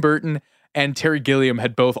that Tim Burton and Terry Gilliam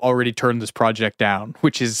had both already turned this project down,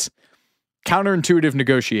 which is counterintuitive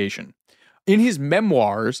negotiation. In his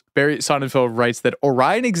memoirs, Barry Sonnenfeld writes that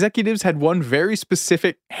Orion executives had one very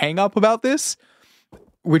specific hang-up about this,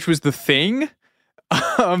 which was The Thing.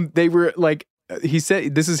 They were like, he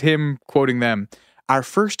said, this is him quoting them, our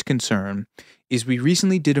first concern is we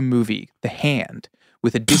recently did a movie, The Hand,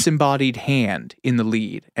 with a disembodied hand in the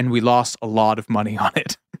lead, and we lost a lot of money on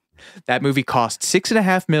it. That movie cost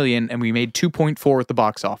 $6.5 million, and we made 2.4 at the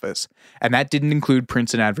box office. And that didn't include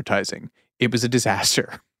prints and advertising. It was a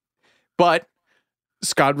disaster. But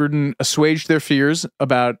Scott Rudin assuaged their fears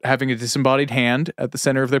about having a disembodied hand at the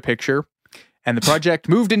center of their picture, and the project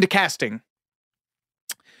moved into casting.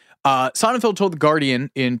 Sonnenfeld told The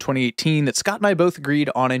Guardian in 2018 that Scott and I both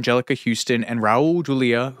agreed on Angelica Houston and Raul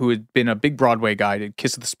Julia, who had been a big Broadway guy, did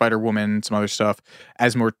Kiss of the Spider Woman, some other stuff,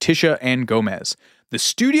 as Morticia and Gomez. The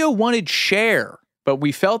studio wanted Cher, but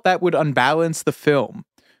we felt that would unbalance the film.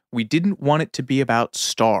 We didn't want it to be about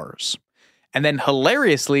stars. And then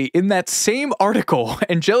hilariously, in that same article,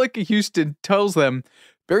 Angelica Houston tells them,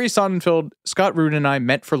 Barry Sonnenfeld, Scott Rudin and I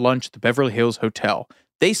met for lunch at the Beverly Hills Hotel.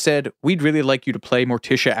 They said, we'd really like you to play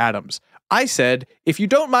Morticia Addams. I said, if you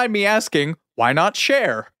don't mind me asking, why not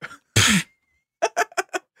Cher?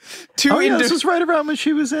 This was right around when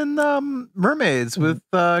she was in Mermaids with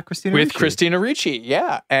Christina Ricci. With Christina Ricci,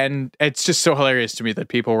 yeah. And it's just so hilarious to me that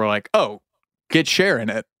people were like, oh, get Cher in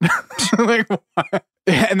it. Like, what?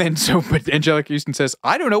 And then but Angelica Houston says,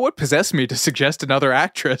 I don't know what possessed me to suggest another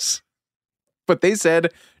actress. But they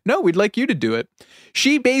said, no, we'd like you to do it.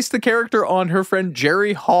 She based the character on her friend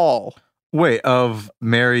Jerry Hall. Wait, of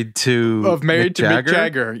Married to Mick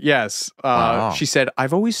Jagger, yes. Wow. She said,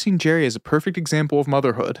 I've always seen Jerry as a perfect example of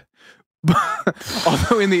motherhood.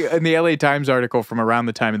 Although in the LA Times article from around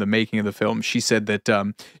the time of the making of the film, she said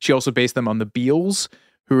that she also based them on the Beals,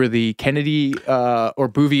 who are the Kennedy or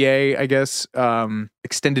Bouvier, I guess,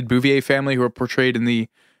 extended Bouvier family, who are portrayed in the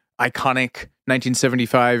iconic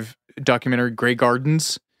 1975 documentary Grey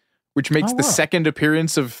Gardens, which makes the second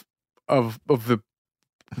appearance of the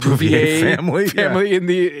Bouvier family in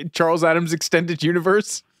the Charles Addams extended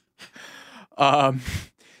universe.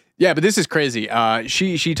 Yeah, but this is crazy.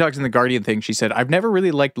 She talks in the Guardian thing. She said, I've never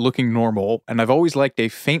really liked looking normal, and I've always liked a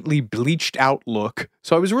faintly bleached out look.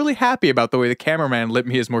 So I was really happy about the way the cameraman lit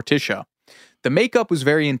me as Morticia. The makeup was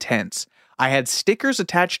very intense. I had stickers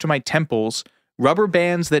attached to my temples, rubber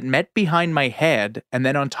bands that met behind my head, and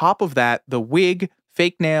then on top of that, the wig,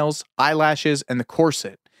 fake nails, eyelashes, and the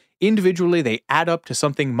corset. Individually, they add up to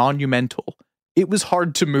something monumental. It was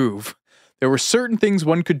hard to move. There were certain things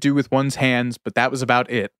one could do with one's hands, but that was about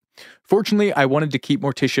it. Fortunately, I wanted to keep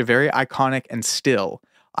Morticia very iconic and still.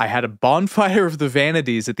 I had a bonfire of the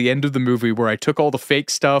vanities at the end of the movie where I took all the fake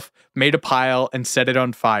stuff, made a pile, and set it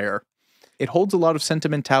on fire. It holds a lot of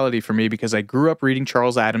sentimentality for me because I grew up reading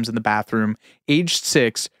Charles Addams in the bathroom, aged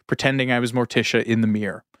 6, pretending I was Morticia in the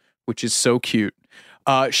mirror, which is so cute.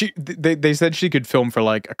 They said she could film for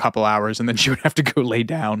like a couple hours and then she would have to go lay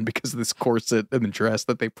down because of this corset and the dress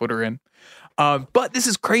that they put her in. But this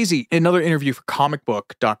is crazy. In another interview for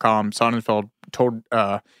comicbook.com, Sonnenfeld told,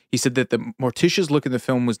 he said that the Morticia's look in the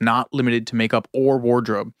film was not limited to makeup or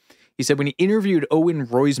wardrobe. He said when he interviewed Owen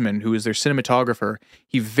Roisman, who is their cinematographer,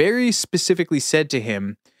 he very specifically said to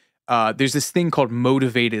him, there's this thing called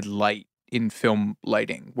motivated light in film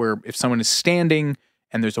lighting, where if someone is standing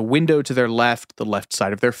and there's a window to their left, the left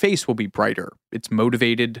side of their face will be brighter. It's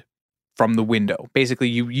motivated from the window. Basically,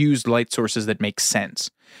 you use light sources that make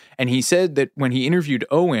sense. And he said that when he interviewed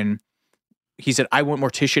Owen, he said, I want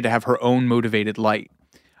Morticia to have her own motivated light.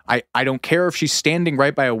 I don't care if she's standing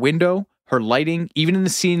right by a window, her lighting, even in the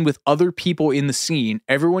scene with other people in the scene,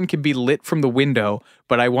 everyone can be lit from the window,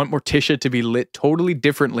 but I want Morticia to be lit totally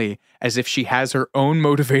differently, as if she has her own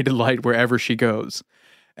motivated light wherever she goes.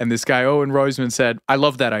 And this guy, Owen Roisman, said, I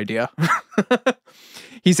love that idea.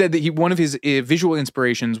 He said that one of his visual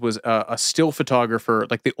inspirations was a still photographer,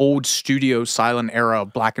 like the old studio silent era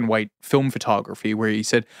of black and white film photography, where he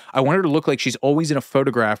said, I want her to look like she's always in a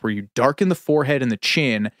photograph where you darken the forehead and the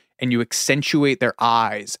chin and you accentuate their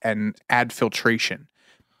eyes and add filtration.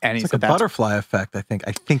 And he it's said like a butterfly effect, I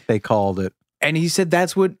think they called it. And he said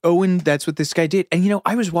that's what this guy did. And,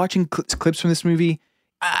 I was watching clips from this movie.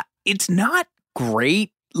 It's not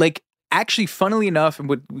great. Like, actually, funnily enough,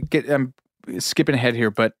 I'm skipping ahead here,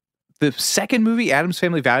 but the second movie, Addams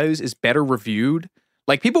Family Values, is better reviewed.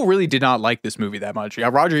 Like, people really did not like this movie that much.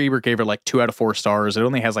 Roger Ebert gave it like 2 out of 4 stars. It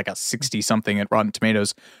only has like a 60 something at Rotten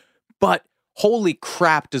Tomatoes. But holy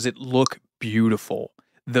crap, does it look beautiful.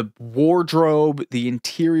 The wardrobe, the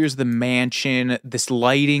interiors of the mansion, this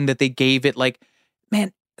lighting that they gave it, like,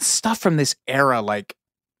 man, stuff from this era, like,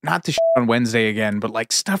 not to shit on Wednesday again, but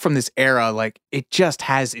like stuff from this era, like it just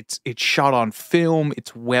has, it's shot on film,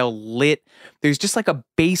 it's well lit. There's just like a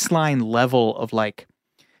baseline level of like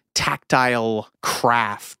tactile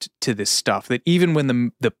craft to this stuff that even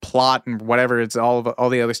when the plot and whatever, it's all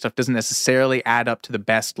the other stuff doesn't necessarily add up to the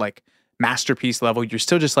best like masterpiece level, you're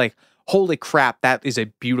still just like, holy crap, that is a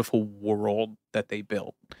beautiful world that they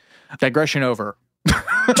built. Digression over.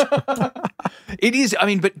 It is, I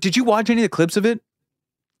mean, but did you watch any of the clips of it?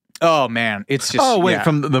 Oh man, it's just. Oh wait,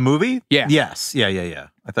 from the movie? Yeah. Yes. Yeah.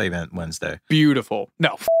 I thought you meant Wednesday. Beautiful.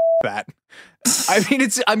 No, that. I mean,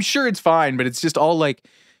 I'm sure it's fine, but it's just all like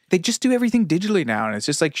they just do everything digitally now, and it's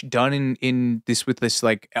just like done in this with this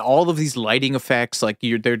like all of these lighting effects. Like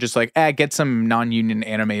they're just like, get some non-union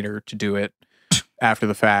animator to do it after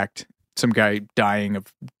the fact. Some guy dying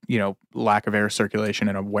of lack of air circulation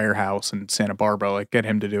in a warehouse in Santa Barbara. Like, get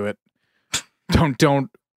him to do it.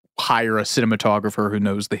 Don't hire a cinematographer who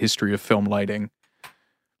knows the history of film lighting.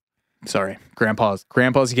 Sorry, Grandpa's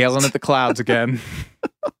yelling at the clouds again.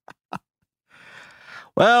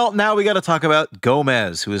 Well, now we got to talk about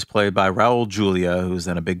Gomez, who is played by Raul Julia, who's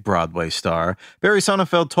then a big Broadway star. Barry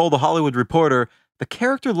Sonnenfeld told The Hollywood Reporter, the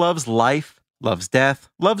character loves life, loves death,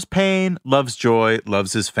 loves pain, loves joy,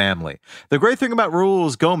 loves his family. The great thing about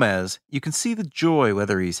Raul Gomez, you can see the joy,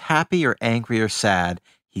 whether he's happy or angry or sad,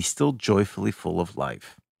 he's still joyfully full of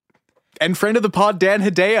life. And friend of the pod, Dan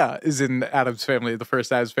Hedaya, is in Addams Family, the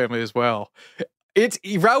first Addams Family as well.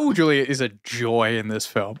 Raul Julia is a joy in this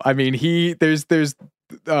film. I mean, he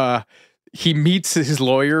meets his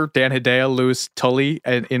lawyer, Dan Hedaya, Louis Tully,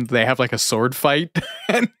 and they have like a sword fight.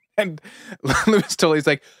 and Louis Tully's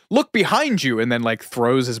like, look behind you, and then like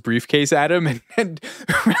throws his briefcase at him. And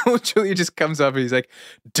Raul Julia just comes up and he's like,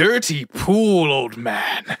 dirty pool, old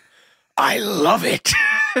man. I love it.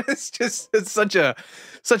 It's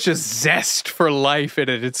such a zest for life in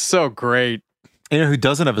it. It's so great. You know who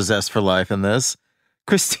doesn't have a zest for life in this?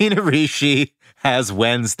 Christina Ricci has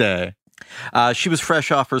Wednesday. She was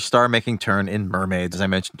fresh off her star-making turn in Mermaids, as I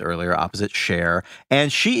mentioned earlier, opposite Cher,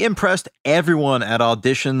 and she impressed everyone at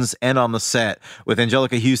auditions and on the set, with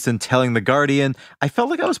Angelica Houston telling The Guardian, I felt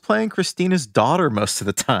like I was playing Christina's daughter most of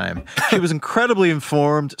the time. She was incredibly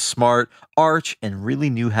informed, smart, arch, and really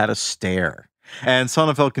knew how to stare. And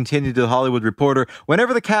Sonnenfeld continued to The Hollywood Reporter,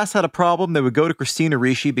 whenever the cast had a problem, they would go to Christina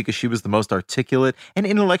Ricci because she was the most articulate and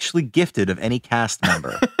intellectually gifted of any cast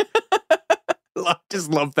member. I just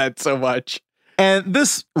love that so much. And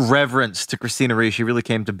this reverence to Christina Ricci really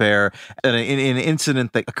came to bear in an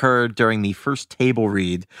incident that occurred during the first table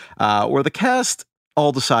read, where the cast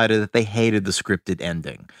all decided that they hated the scripted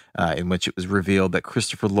ending, in which it was revealed that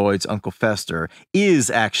Christopher Lloyd's Uncle Fester is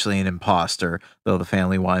actually an imposter, though the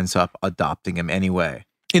family winds up adopting him anyway.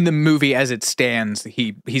 In the movie as it stands,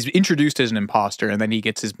 he's introduced as an imposter, and then he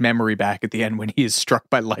gets his memory back at the end when he is struck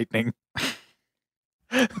by lightning.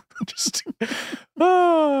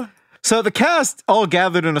 So the cast all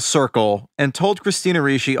gathered in a circle and told Christina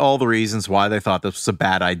Ricci all the reasons why they thought this was a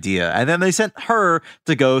bad idea. And then they sent her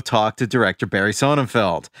to go talk to director Barry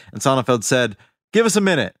Sonnenfeld. And Sonnenfeld said, give us a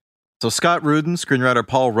minute. So Scott Rudin, screenwriter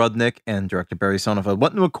Paul Rudnick, and director Barry Sonnenfeld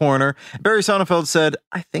went into a corner. Barry Sonnenfeld said,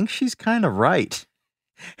 I think she's kind of right.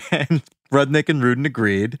 And Rudnick and Rudin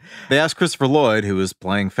agreed. They asked Christopher Lloyd, who was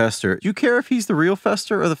playing Fester, do you care if he's the real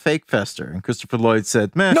Fester or the fake Fester? And Christopher Lloyd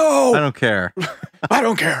said, no, I don't care. I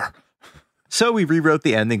don't care. So we rewrote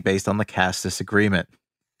the ending based on the cast disagreement.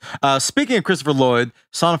 Speaking of Christopher Lloyd,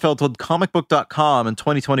 Sonnenfeld told comicbook.com in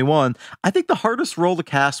 2021, I think the hardest role to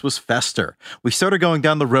cast was Fester. We started going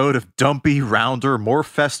down the road of dumpy, rounder, more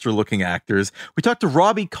Fester-looking actors. We talked to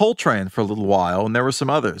Robbie Coltrane for a little while, and there were some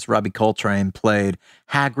others. Robbie Coltrane played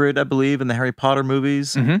Hagrid, I believe, in the Harry Potter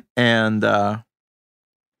movies, and the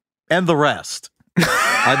rest.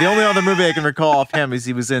 The only other movie I can recall of him is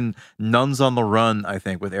he was in Nuns on the Run, I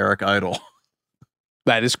think, with Eric Idle.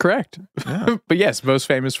 That is correct. Yeah. But yes, most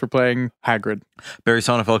famous for playing Hagrid. Barry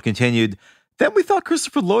Sonnenfeld continued, then we thought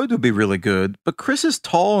Christopher Lloyd would be really good, but Chris is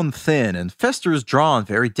tall and thin, and Fester is drawn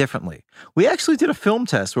very differently. We actually did a film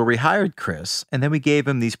test where we hired Chris, and then we gave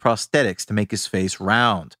him these prosthetics to make his face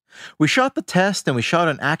round. We shot the test, and we shot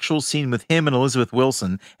an actual scene with him and Elizabeth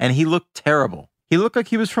Wilson, and he looked terrible. He looked like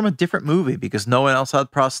he was from a different movie because no one else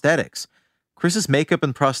had prosthetics. Chris's makeup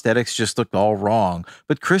and prosthetics just looked all wrong,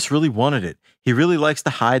 but Chris really wanted it. He really likes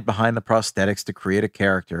to hide behind the prosthetics to create a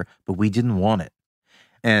character, but we didn't want it.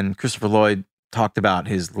 And Christopher Lloyd talked about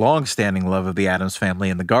his long-standing love of the Addams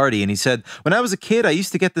Family and The Guardian. He said, when I was a kid, I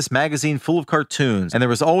used to get this magazine full of cartoons, and there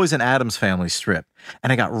was always an Addams Family strip.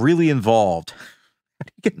 And I got really involved. How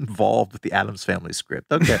do you get involved with the Addams Family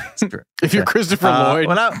script? Okay. If you're Christopher Lloyd.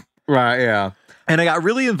 Right, yeah. And I got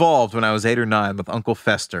really involved when I was 8 or 9 with Uncle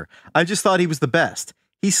Fester. I just thought he was the best.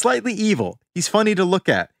 He's slightly evil. He's funny to look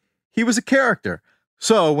at. He was a character.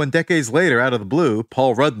 So when decades later, out of the blue,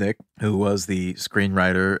 Paul Rudnick, who was the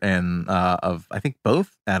screenwriter and of, I think,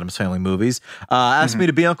 both Addams Family movies, asked me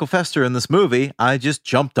to be Uncle Fester in this movie, I just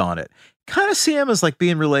jumped on it. Kind of see him as like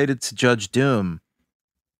being related to Judge Doom.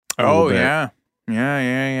 Oh, yeah.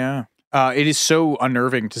 Yeah. It is so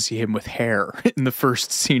unnerving to see him with hair in the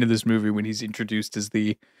first scene of this movie when he's introduced as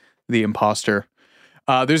the imposter.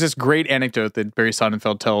 There's this great anecdote that Barry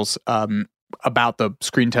Sonnenfeld tells about the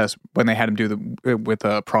screen test when they had him do with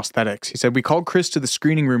prosthetics. He said, we called Chris to the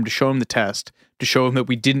screening room to show him the test, to show him that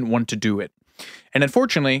we didn't want to do it. And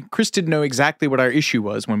unfortunately, Chris didn't know exactly what our issue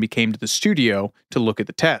was when we came to the studio to look at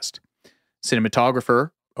the test.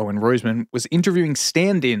 Cinematographer Owen Roisman was interviewing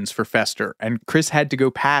stand-ins for Fester, and Chris had to go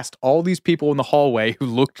past all these people in the hallway who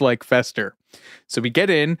looked like Fester. So we get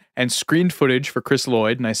in and screened footage for Chris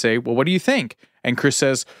Lloyd, and I say, well, what do you think? And Chris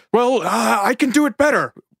says, well, I can do it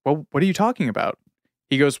better. Well, what are you talking about?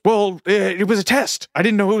 He goes, well, it was a test. I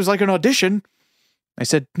didn't know it was like an audition. I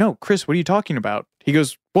said, no, Chris, what are you talking about? He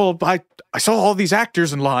goes, well, I saw all these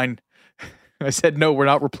actors in line. I said, no, we're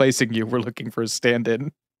not replacing you. We're looking for a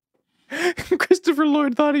stand-in. Christopher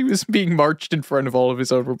Lloyd thought he was being marched in front of all of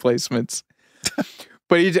his own replacements.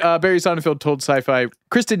 But Barry Sonnenfeld told Sci-Fi,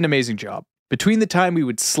 Chris did an amazing job. Between the time we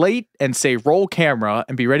would slate and say roll camera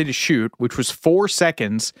and be ready to shoot, which was 4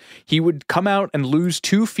 seconds, he would come out and lose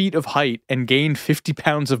 2 feet of height and gain 50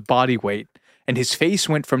 pounds of body weight. And his face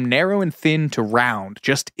went from narrow and thin to round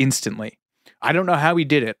just instantly. I don't know how he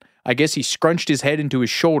did it. I guess he scrunched his head into his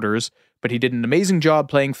shoulders, but he did an amazing job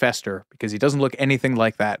playing Fester because he doesn't look anything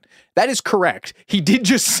like that. That is correct. He did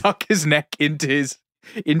just suck his neck into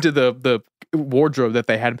the wardrobe that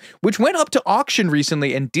they had, which went up to auction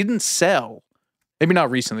recently and didn't sell. Maybe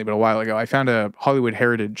not recently, but a while ago. I found a Hollywood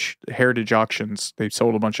Heritage auctions. They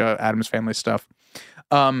sold a bunch of Addams Family stuff.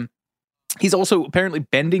 He's also apparently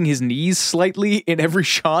bending his knees slightly in every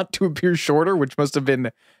shot to appear shorter, which must have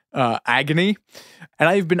been agony. And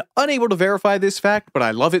I've been unable to verify this fact, but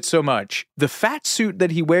I love it so much. The fat suit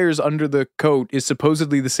that he wears under the coat is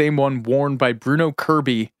supposedly the same one worn by Bruno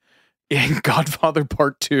Kirby in Godfather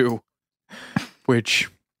Part 2, which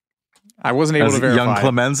I wasn't able to verify. Young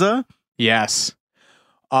Clemenza? Yes.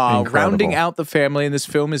 Rounding out the family in this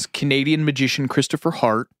film is Canadian magician Christopher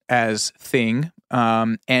Hart as Thing,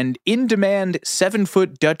 and in-demand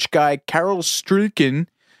 7-foot Dutch guy Karel Struiken,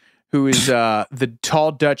 who is the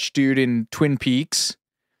tall Dutch dude in Twin Peaks,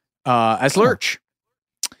 as Lurch.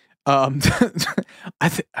 I don't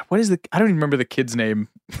even remember the kid's name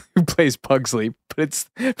who plays Pugsley, but it's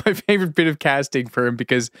my favorite bit of casting for him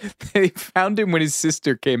because they found him when his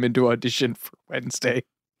sister came into audition for Wednesday.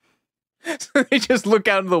 So they just look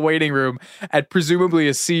out into the waiting room at presumably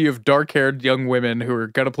a sea of dark-haired young women who are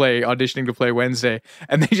auditioning to play Wednesday,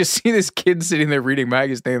 and they just see this kid sitting there reading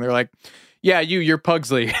magazine, and they're like, yeah, you're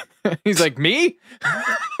Pugsley. He's like, me?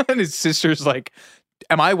 And his sister's like,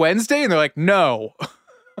 am I Wednesday? And they're like, no.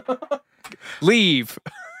 Leave.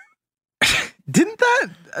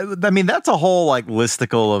 That's a whole like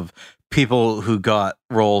listicle of people who got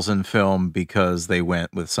roles in film because they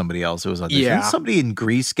went with somebody else who was auditioning. Yeah. Didn't somebody in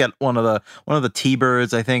Greece get one of the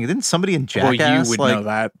T-Birds, I think? Didn't somebody in Jackass? Well, you would know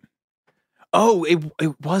that. Oh,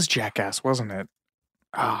 it was Jackass, wasn't it?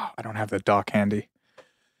 Oh, I don't have the doc handy.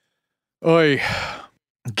 Oy.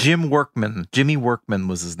 Jimmy Workman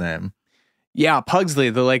was his name. Yeah, Pugsley,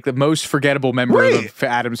 the most forgettable member of the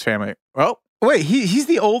Addams Family. Oh, wait, he's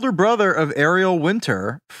the older brother of Ariel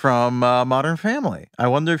Winter from Modern Family. I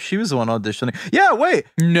wonder if she was the one auditioning. Yeah, wait.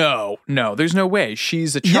 No, there's no way.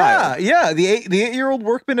 She's a child. Yeah. The 8-year-old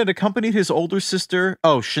Workman had accompanied his older sister,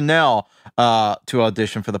 Chanel, to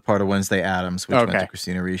audition for the part of Wednesday Addams, which went to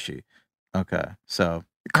Christina Ricci. Okay, so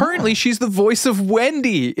currently she's the voice of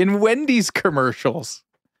Wendy in Wendy's commercials.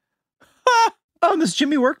 Oh, and this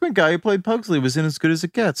Jimmy Workman guy who played Pugsley was in As Good as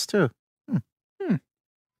It Gets, too.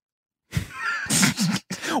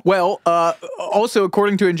 Well, also,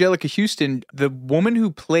 according to Angelica Houston, the woman who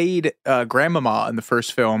played Grandmama in the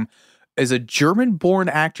first film is a German-born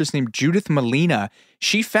actress named Judith Malina.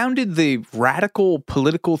 She founded the radical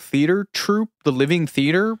political theater troupe, the Living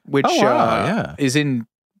Theater, which is in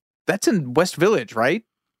West Village, right?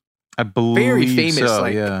 I believe very famous. So,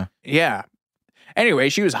 yeah. Anyway,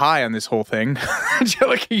 she was high on this whole thing.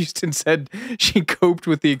 Angelica Houston said she coped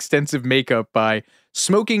with the extensive makeup by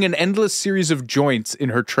smoking an endless series of joints in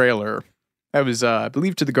her trailer. That was, I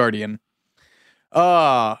believe, to The Guardian.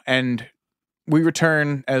 And we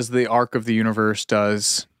return, as the arc of the universe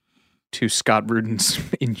does, to Scott Rudin's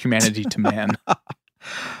Inhumanity to Man.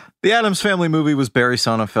 The Addams Family movie was Barry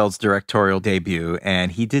Sonnenfeld's directorial debut,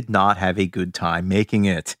 and he did not have a good time making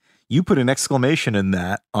it. You put an exclamation on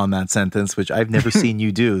that sentence, which I've never seen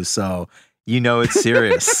you do, so you know it's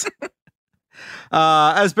serious.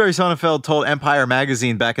 As Barry Sonnenfeld told Empire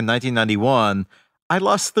magazine back in 1991, I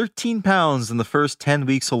lost 13 pounds in the first 10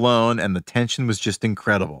 weeks alone, and the tension was just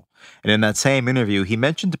incredible. And in that same interview, he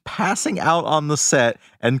mentioned passing out on the set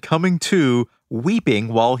and coming to, weeping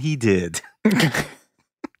while he did.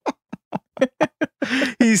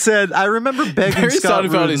 He said, I remember begging Barry Scott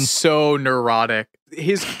Sonnenfeld Rudin. is so neurotic.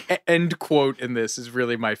 His end quote in this is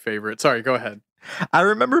really my favorite. Sorry, go ahead. I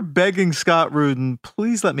remember begging Scott Rudin,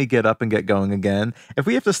 please let me get up and get going again. If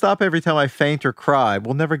we have to stop every time I faint or cry,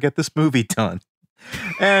 we'll never get this movie done.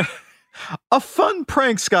 And a fun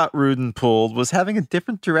prank Scott Rudin pulled was having a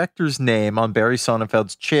different director's name on Barry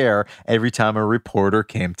Sonnenfeld's chair every time a reporter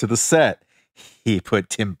came to the set. He put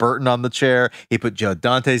Tim Burton on the chair. He put Joe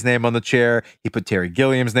Dante's name on the chair. He put Terry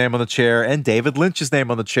Gilliam's name on the chair and David Lynch's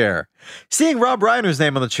name on the chair. Seeing Rob Reiner's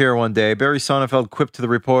name on the chair one day, Barry Sonnenfeld quipped to the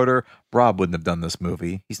reporter, Rob wouldn't have done this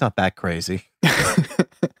movie. He's not that crazy.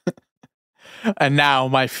 And now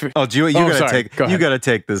my... you gotta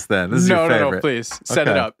take this then. This is your favorite. No, please. Set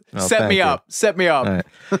it up. Well, Set me up.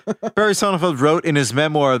 Right. Barry Sonnenfeld wrote in his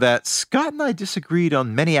memoir that Scott and I disagreed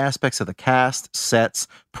on many aspects of the cast, sets,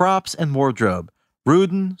 props, and wardrobe.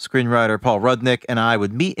 Rudin, screenwriter Paul Rudnick, and I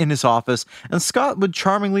would meet in his office, and Scott would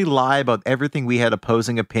charmingly lie about everything we had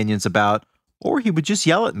opposing opinions about, or he would just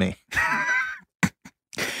yell at me.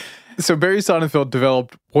 So Barry Sonnenfeld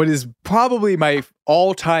developed what is probably my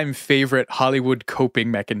all-time favorite Hollywood coping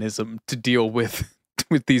mechanism to deal with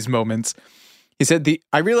these moments. He said,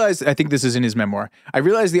 I think this is in his memoir, I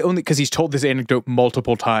realized because he's told this anecdote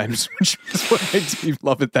multiple times, which is what makes me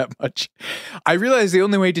love it that much. I realized the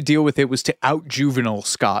only way to deal with it was to out-juvenile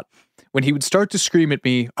Scott. When he would start to scream at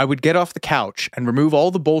me, I would get off the couch and remove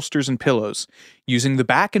all the bolsters and pillows. Using the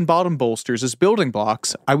back and bottom bolsters as building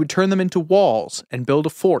blocks, I would turn them into walls and build a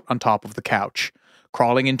fort on top of the couch.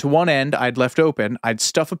 Crawling into one end I'd left open, I'd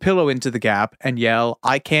stuff a pillow into the gap and yell,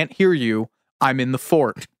 I can't hear you, I'm in the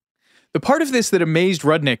fort. The part of this that amazed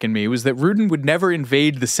Rudnick and me was that Rudin would never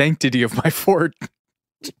invade the sanctity of my fort.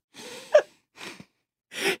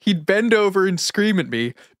 He'd bend over and scream at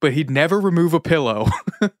me, but he'd never remove a pillow.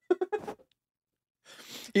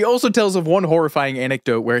 He also tells of one horrifying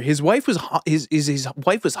anecdote where his wife was his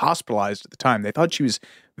wife was hospitalized at the time. They thought she was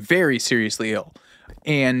very seriously ill,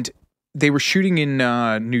 and they were shooting in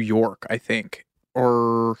New York, I think,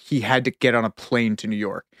 or he had to get on a plane to New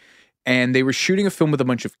York, and they were shooting a film with a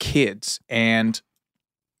bunch of kids, and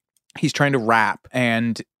he's trying to rap,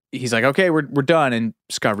 and he's like, "Okay, we're done," and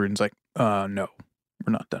Scott Rudin's like, "No,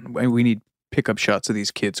 we're not done. We need pickup shots of these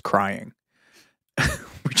kids crying,"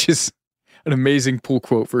 which is an amazing pull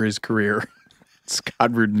quote for his career.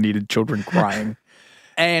 Scott Rudin needed children crying.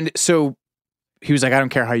 And so he was like, I don't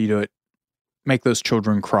care how you do it. Make those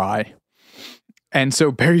children cry. And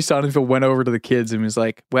so Barry Sonnenfeld went over to the kids and was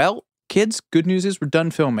like, well, kids, good news is we're done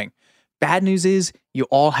filming. Bad news is you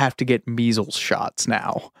all have to get measles shots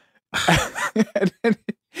now. And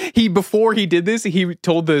before he did this, he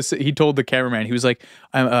told the cameraman, he was like,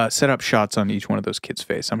 set up shots on each one of those kids'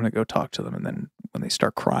 face. I'm going to go talk to them. And then when they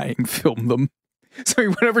start crying, film them. So he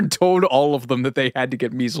went over and told all of them that they had to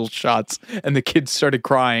get measles shots, and the kids started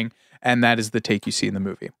crying. And that is the take you see in the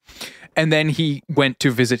movie. And then he went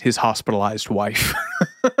to visit his hospitalized wife.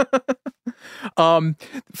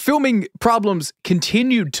 Filming problems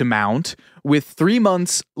continued to mount. With 3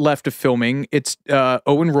 months left of filming, it's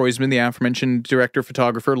Owen Roizman, the aforementioned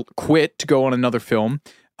director-photographer, quit to go on another film.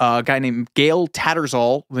 A guy named Gail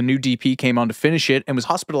Tattersall, the new DP, came on to finish it and was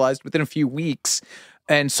hospitalized within a few weeks.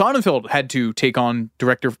 And Sonnenfeld had to take on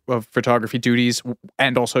director of photography duties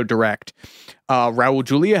and also direct. Raul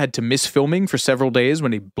Julia had to miss filming for several days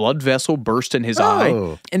when a blood vessel burst in his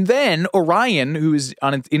eye. And then Orion, who is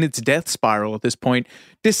in its death spiral at this point,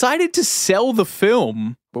 decided to sell the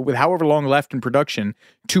film, but with however long left in production,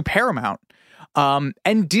 to Paramount.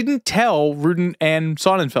 And didn't tell Rudin and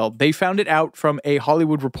Sonnenfeld. They found it out from a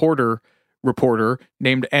Hollywood reporter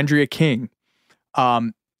named Andrea King.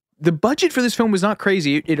 The budget for this film was not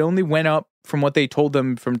crazy. It only went up from what they told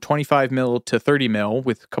them from 25 mil to 30 mil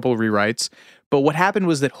with a couple of rewrites. But what happened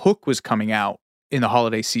was that Hook was coming out in the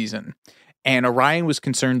holiday season. And Orion was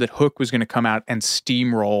concerned that Hook was going to come out and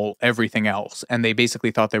steamroll everything else. And they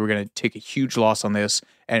basically thought they were going to take a huge loss on this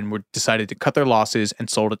and decided to cut their losses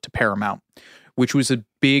and sold it to Paramount, which was a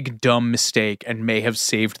big, dumb mistake and may have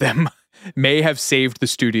saved them, may have saved the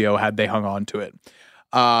studio had they hung on to it.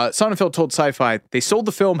 Sonnenfeld told Sci-Fi they sold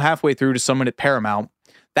the film halfway through to someone at Paramount.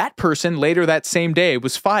 That person later that same day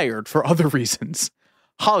was fired for other reasons.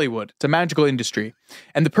 Hollywood, it's a magical industry.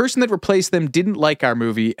 And the person that replaced them didn't like our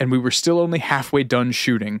movie, and we were still only halfway done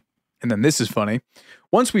shooting. And then this is funny.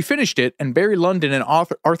 Once we finished it, and Barry London and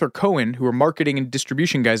Arthur Cohen, who were marketing and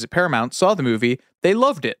distribution guys at Paramount, saw the movie, they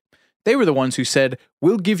loved it. They were the ones who said,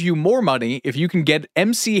 "We'll give you more money if you can get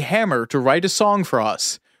MC Hammer to write a song for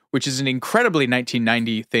us," which is an incredibly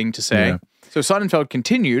 1990 thing to say. Yeah. So Sonnenfeld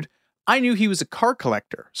continued, "I knew he was a car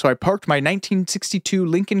collector, so I parked my 1962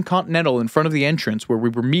 Lincoln Continental in front of the entrance where we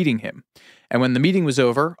were meeting him. And when the meeting was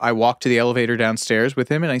over, I walked to the elevator downstairs with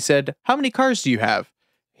him and I said, 'How many cars do you have?'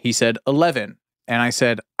 He said, 11. And I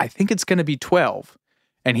said, 'I think it's going to be 12.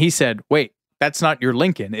 And he said, 'Wait, that's not your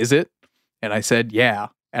Lincoln, is it?' And I said, 'Yeah.'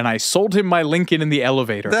 And I sold him my Lincoln in the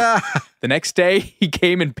elevator. The next day, he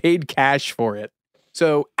came and paid cash for it."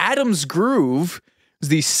 So Adam's Groove is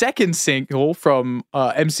the second single from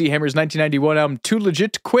MC Hammer's 1991 album, Too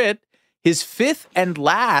Legit to Quit, his fifth and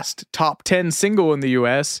last top 10 single in the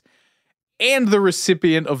U.S., and the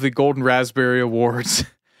recipient of the Golden Raspberry Awards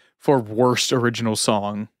for Worst Original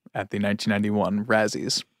Song at the 1991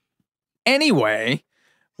 Razzies. Anyway,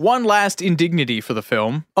 one last indignity for the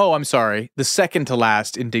film. Oh, I'm sorry. The second to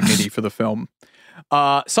last indignity for the film.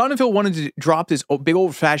 Sonnenfeld wanted to drop this big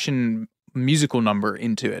old-fashioned musical number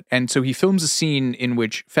into it. And so he films a scene in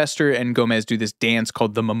which Fester and Gomez do this dance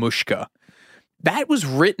called the Mamushka. That was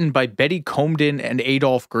written by Betty Comden and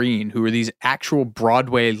Adolph Green, who were these actual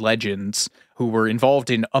Broadway legends who were involved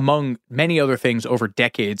in, among many other things over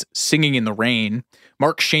decades, Singing in the Rain.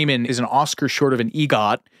 Mark Shaman is an Oscar short of an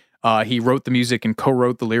EGOT. He wrote the music and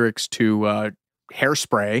co-wrote the lyrics to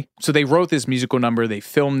Hairspray. So they wrote this musical number, they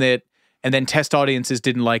filmed it, and then test audiences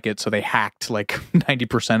didn't like it, so they hacked like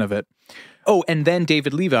 90% of it. Oh, and then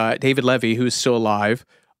David Levy, who is still alive,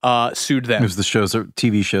 sued them. He was the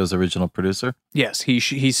TV show's original producer? Yes, he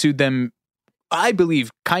sued them, I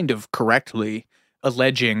believe, kind of correctly,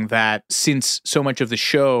 alleging that since so much of the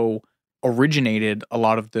show originated a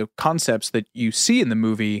lot of the concepts that you see in the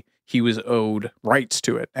movie, he was owed rights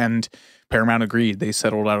to it. And Paramount agreed. They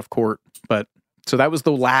settled out of court. But so that was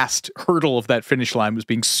the last hurdle of that finish line, was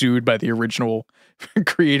being sued by the original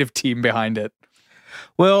creative team behind it.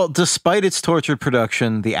 Well, despite its tortured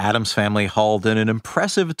production, the Addams Family hauled in an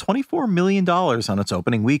impressive $24 million on its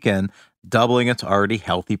opening weekend, doubling its already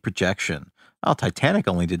healthy projection. Well, Titanic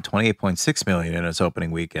only did $28.6 million in its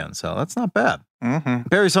opening weekend, so that's not bad. Mm-hmm.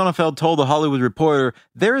 Barry Sonnenfeld told The Hollywood Reporter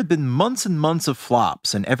there had been months and months of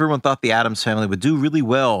flops, and everyone thought the Addams Family would do really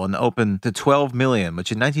well and open to $12 million,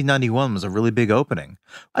 which in 1991 was a really big opening.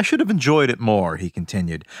 I should have enjoyed it more, he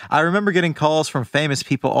continued. I remember getting calls from famous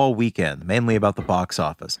people all weekend, mainly about the box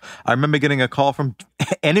office. I remember getting a call from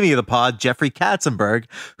enemy of the pod, Jeffrey Katzenberg,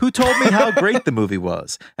 who told me how great the movie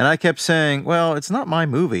was. And I kept saying, well, it's not my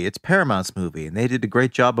movie, it's Paramount's movie, and they did a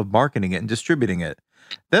great job of marketing it and distributing it.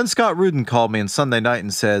 Then Scott Rudin called me on Sunday night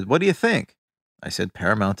and said, what do you think? I said,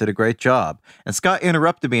 Paramount did a great job. And Scott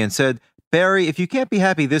interrupted me and said, Barry, if you can't be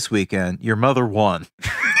happy this weekend, your mother won.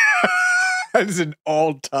 That is an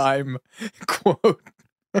all-time quote.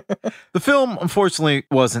 The film, unfortunately,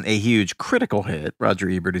 wasn't a huge critical hit. Roger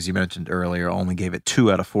Ebert, as you mentioned earlier, only gave it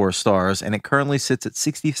 2 out of 4 stars, and it currently sits at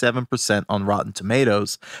 67% on Rotten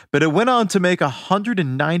Tomatoes. But it went on to make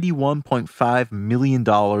 $191.5 million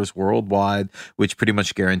worldwide, which pretty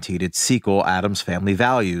much guaranteed its sequel, Addams Family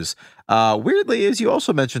Values. Weirdly, as you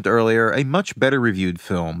also mentioned earlier, a much better reviewed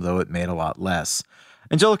film, though it made a lot less.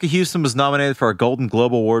 Anjelica Huston was nominated for a Golden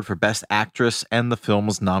Globe Award for Best Actress, and the film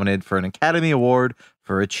was nominated for an Academy Award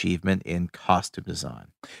for achievement in costume design.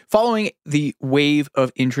 Following the wave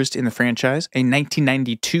of interest in the franchise, a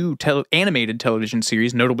 1992 animated television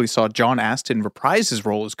series notably saw John Astin reprise his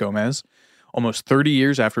role as Gomez, almost 30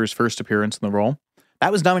 years after his first appearance in the role.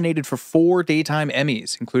 That was nominated for 4 daytime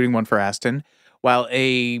Emmys, including one for Astin, while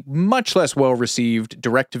a much less well-received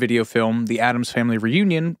direct-to-video film, The Addams Family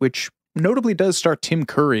Reunion, which notably does star Tim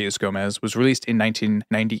Curry as Gomez, was released in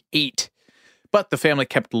 1998. But the family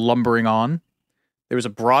kept lumbering on. There was a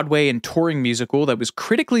Broadway and touring musical that was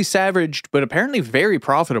critically savaged, but apparently very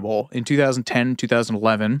profitable in 2010,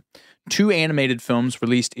 2011. 2 animated films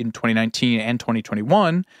released in 2019 and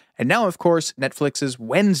 2021. And now, of course, Netflix's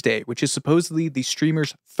Wednesday, which is supposedly the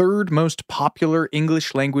streamer's 3rd most popular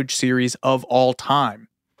English language series of all time.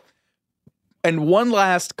 And one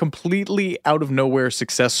last completely out of nowhere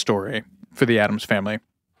success story for the Addams Family.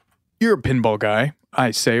 You're a pinball guy,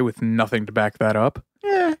 I say, with nothing to back that up.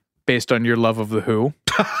 Yeah. Based on your love of The Who.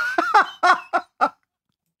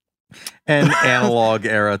 And analog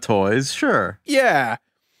era toys, sure. Yeah.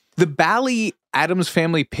 The Bally Addams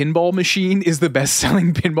Family pinball machine is the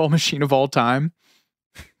best-selling pinball machine of all time.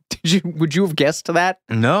 Would you have guessed that?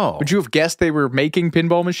 No. Would you have guessed they were making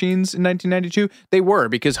pinball machines in 1992? They were,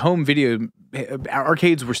 because home video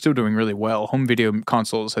arcades were still doing really well. Home video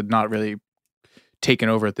consoles had not really taken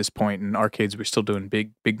over at this point, and arcades were still doing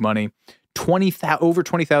big money. Over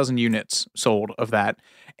 20,000 units sold of that.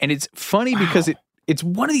 And it's funny because it's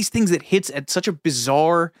one of these things that hits at such a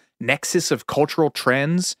bizarre nexus of cultural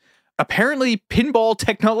trends. Apparently, pinball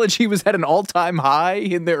technology was at an all-time high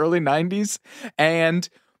in the early 90s, and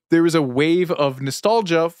there was a wave of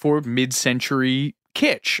nostalgia for mid-century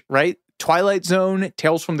kitsch, right? Twilight Zone,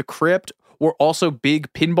 Tales from the Crypt were also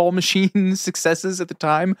big pinball machine successes at the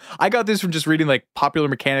time. I got this from just reading like Popular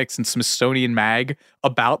Mechanics and Smithsonian Mag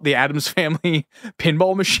about the Addams Family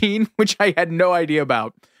pinball machine, which I had no idea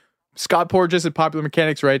about. Scott Porges at Popular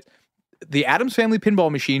Mechanics writes, the Addams Family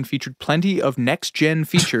pinball machine featured plenty of next-gen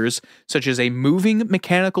features, such as a moving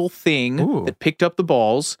mechanical thing that picked up the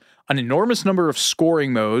balls, an enormous number of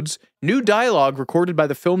scoring modes, new dialogue recorded by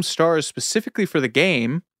the film stars specifically for the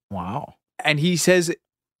game. Wow. And he says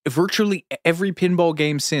virtually every pinball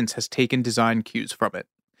game since has taken design cues from it.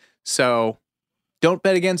 So don't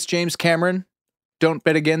bet against James Cameron. Don't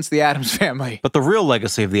bet against the Addams Family. But the real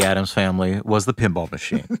legacy of the Addams Family was the pinball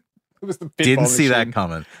machine. It was the pinball Didn't see machine. that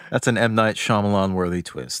coming. That's an M. Night Shyamalan-worthy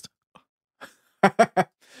twist.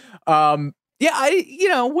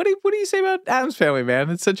 Yeah, what do you say about Addams Family, man?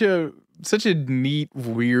 It's such a neat,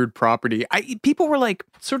 weird property. People were like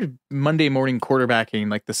sort of Monday morning quarterbacking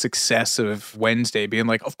like the success of Wednesday, being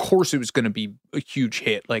like, of course it was going to be a huge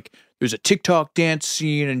hit. Like, there's a TikTok dance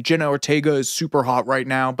scene and Jenna Ortega is super hot right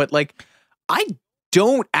now. But like, I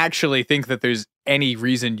don't actually think that there's any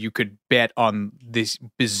reason you could bet on this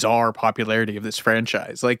bizarre popularity of this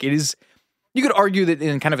franchise. Like, it is, you could argue that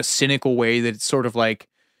in kind of a cynical way that it's sort of like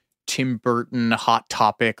Tim Burton Hot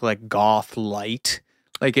Topic, like goth light.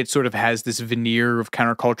 Like, it sort of has this veneer of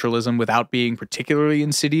counterculturalism without being particularly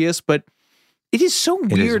insidious, but it is so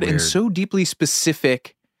weird and so deeply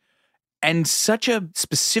specific and such a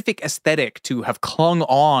specific aesthetic to have clung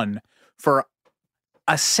on for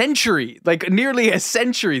a century, like nearly a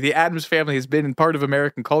century. The Addams Family has been part of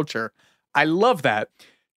American culture. I love that.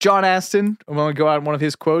 John Astin, I'm going to go out in one of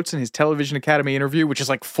his quotes in his Television Academy interview, which is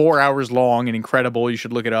like 4 hours long and incredible. You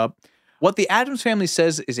should look it up. What the Addams Family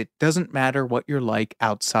says is it doesn't matter what you're like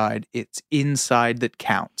outside. It's inside that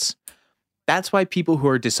counts. That's why people who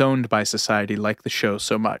are disowned by society like the show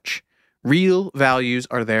so much. Real values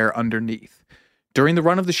are there underneath. During the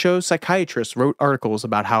run of the show, psychiatrists wrote articles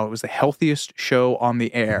about how it was the healthiest show on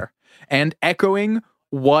the air. And echoing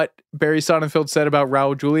what Barry Sonnenfeld said about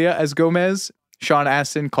Raul Julia as Gomez, John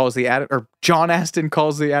Astin calls the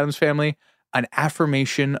Addams Family an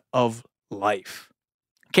affirmation of life.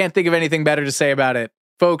 Can't think of anything better to say about it.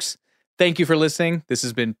 Folks, thank you for listening. This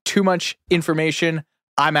has been Too Much Information.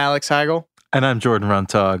 I'm Alex Heigl. And I'm Jordan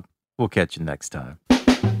Runtagh. We'll catch you next time.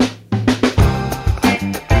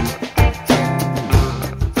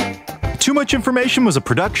 Too Much Information was a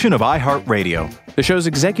production of iHeartRadio. The show's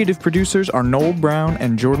executive producers are Noel Brown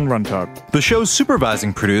and Jordan Runtagh. The show's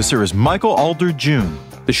supervising producer is Michael Alder June.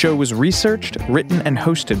 The show was researched, written, and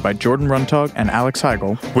hosted by Jordan Runtagh and Alex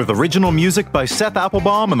Heigl, with original music by Seth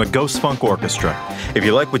Applebaum and the Ghost Funk Orchestra. If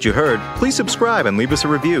you like what you heard, please subscribe and leave us a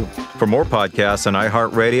review. For more podcasts on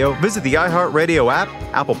iHeartRadio, visit the iHeartRadio app,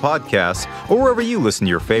 Apple Podcasts, or wherever you listen to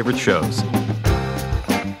your favorite shows.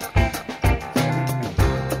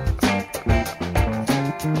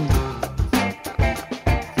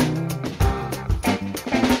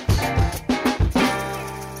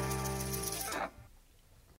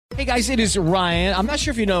 Hey guys, it is Ryan. I'm not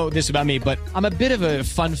sure if you know this about me, but I'm a bit of a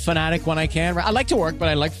fun fanatic when I can. I like to work, but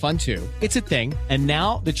I like fun too. It's a thing. And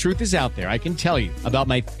now the truth is out there. I can tell you about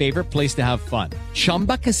my favorite place to have fun.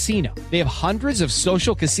 Chumba Casino. They have hundreds of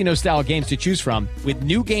social casino style games to choose from with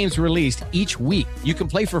new games released each week. You can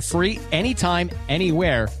play for free anytime,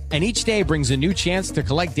 anywhere. And each day brings a new chance to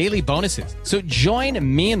collect daily bonuses. So join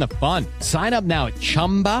me in the fun. Sign up now at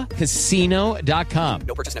ChumbaCasino.com.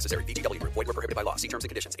 No purchase necessary. VGW Group. Void where prohibited by law. See terms and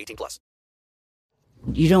conditions. 18+.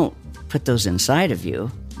 You don't put those inside of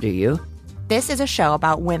you, do you? This is a show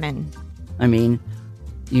about women. I mean,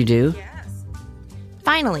 you do?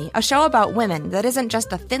 Finally, a show about women that isn't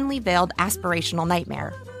just a thinly veiled aspirational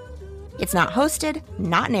nightmare. It's not hosted,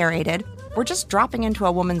 not narrated. We're just dropping into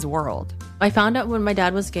a woman's world. I found out when my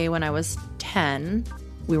dad was gay when I was 10.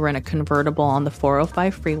 We were in a convertible on the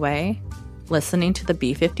 405 freeway, listening to the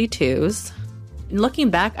B-52s. Looking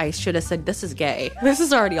back, I should have said, this is gay. This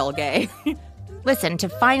is already all gay. Listen to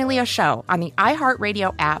Finally a Show on the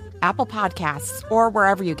iHeartRadio app, Apple Podcasts, or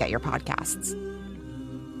wherever you get your podcasts.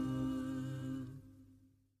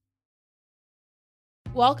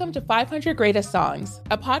 Welcome to 500 Greatest Songs,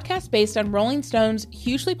 a podcast based on Rolling Stone's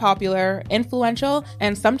hugely popular, influential,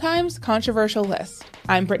 and sometimes controversial list.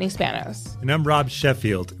 I'm Brittany Spanos. And I'm Rob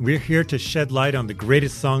Sheffield. We're here to shed light on the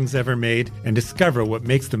greatest songs ever made and discover what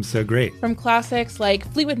makes them so great. From classics like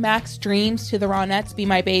Fleetwood Mac's Dreams to the Ronettes' Be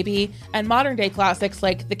My Baby, and modern-day classics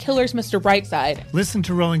like The Killers' Mr. Brightside. Listen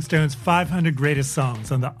to Rolling Stone's 500 Greatest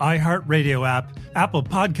Songs on the iHeartRadio app, Apple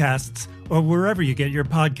Podcasts, or wherever you get your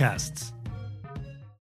podcasts.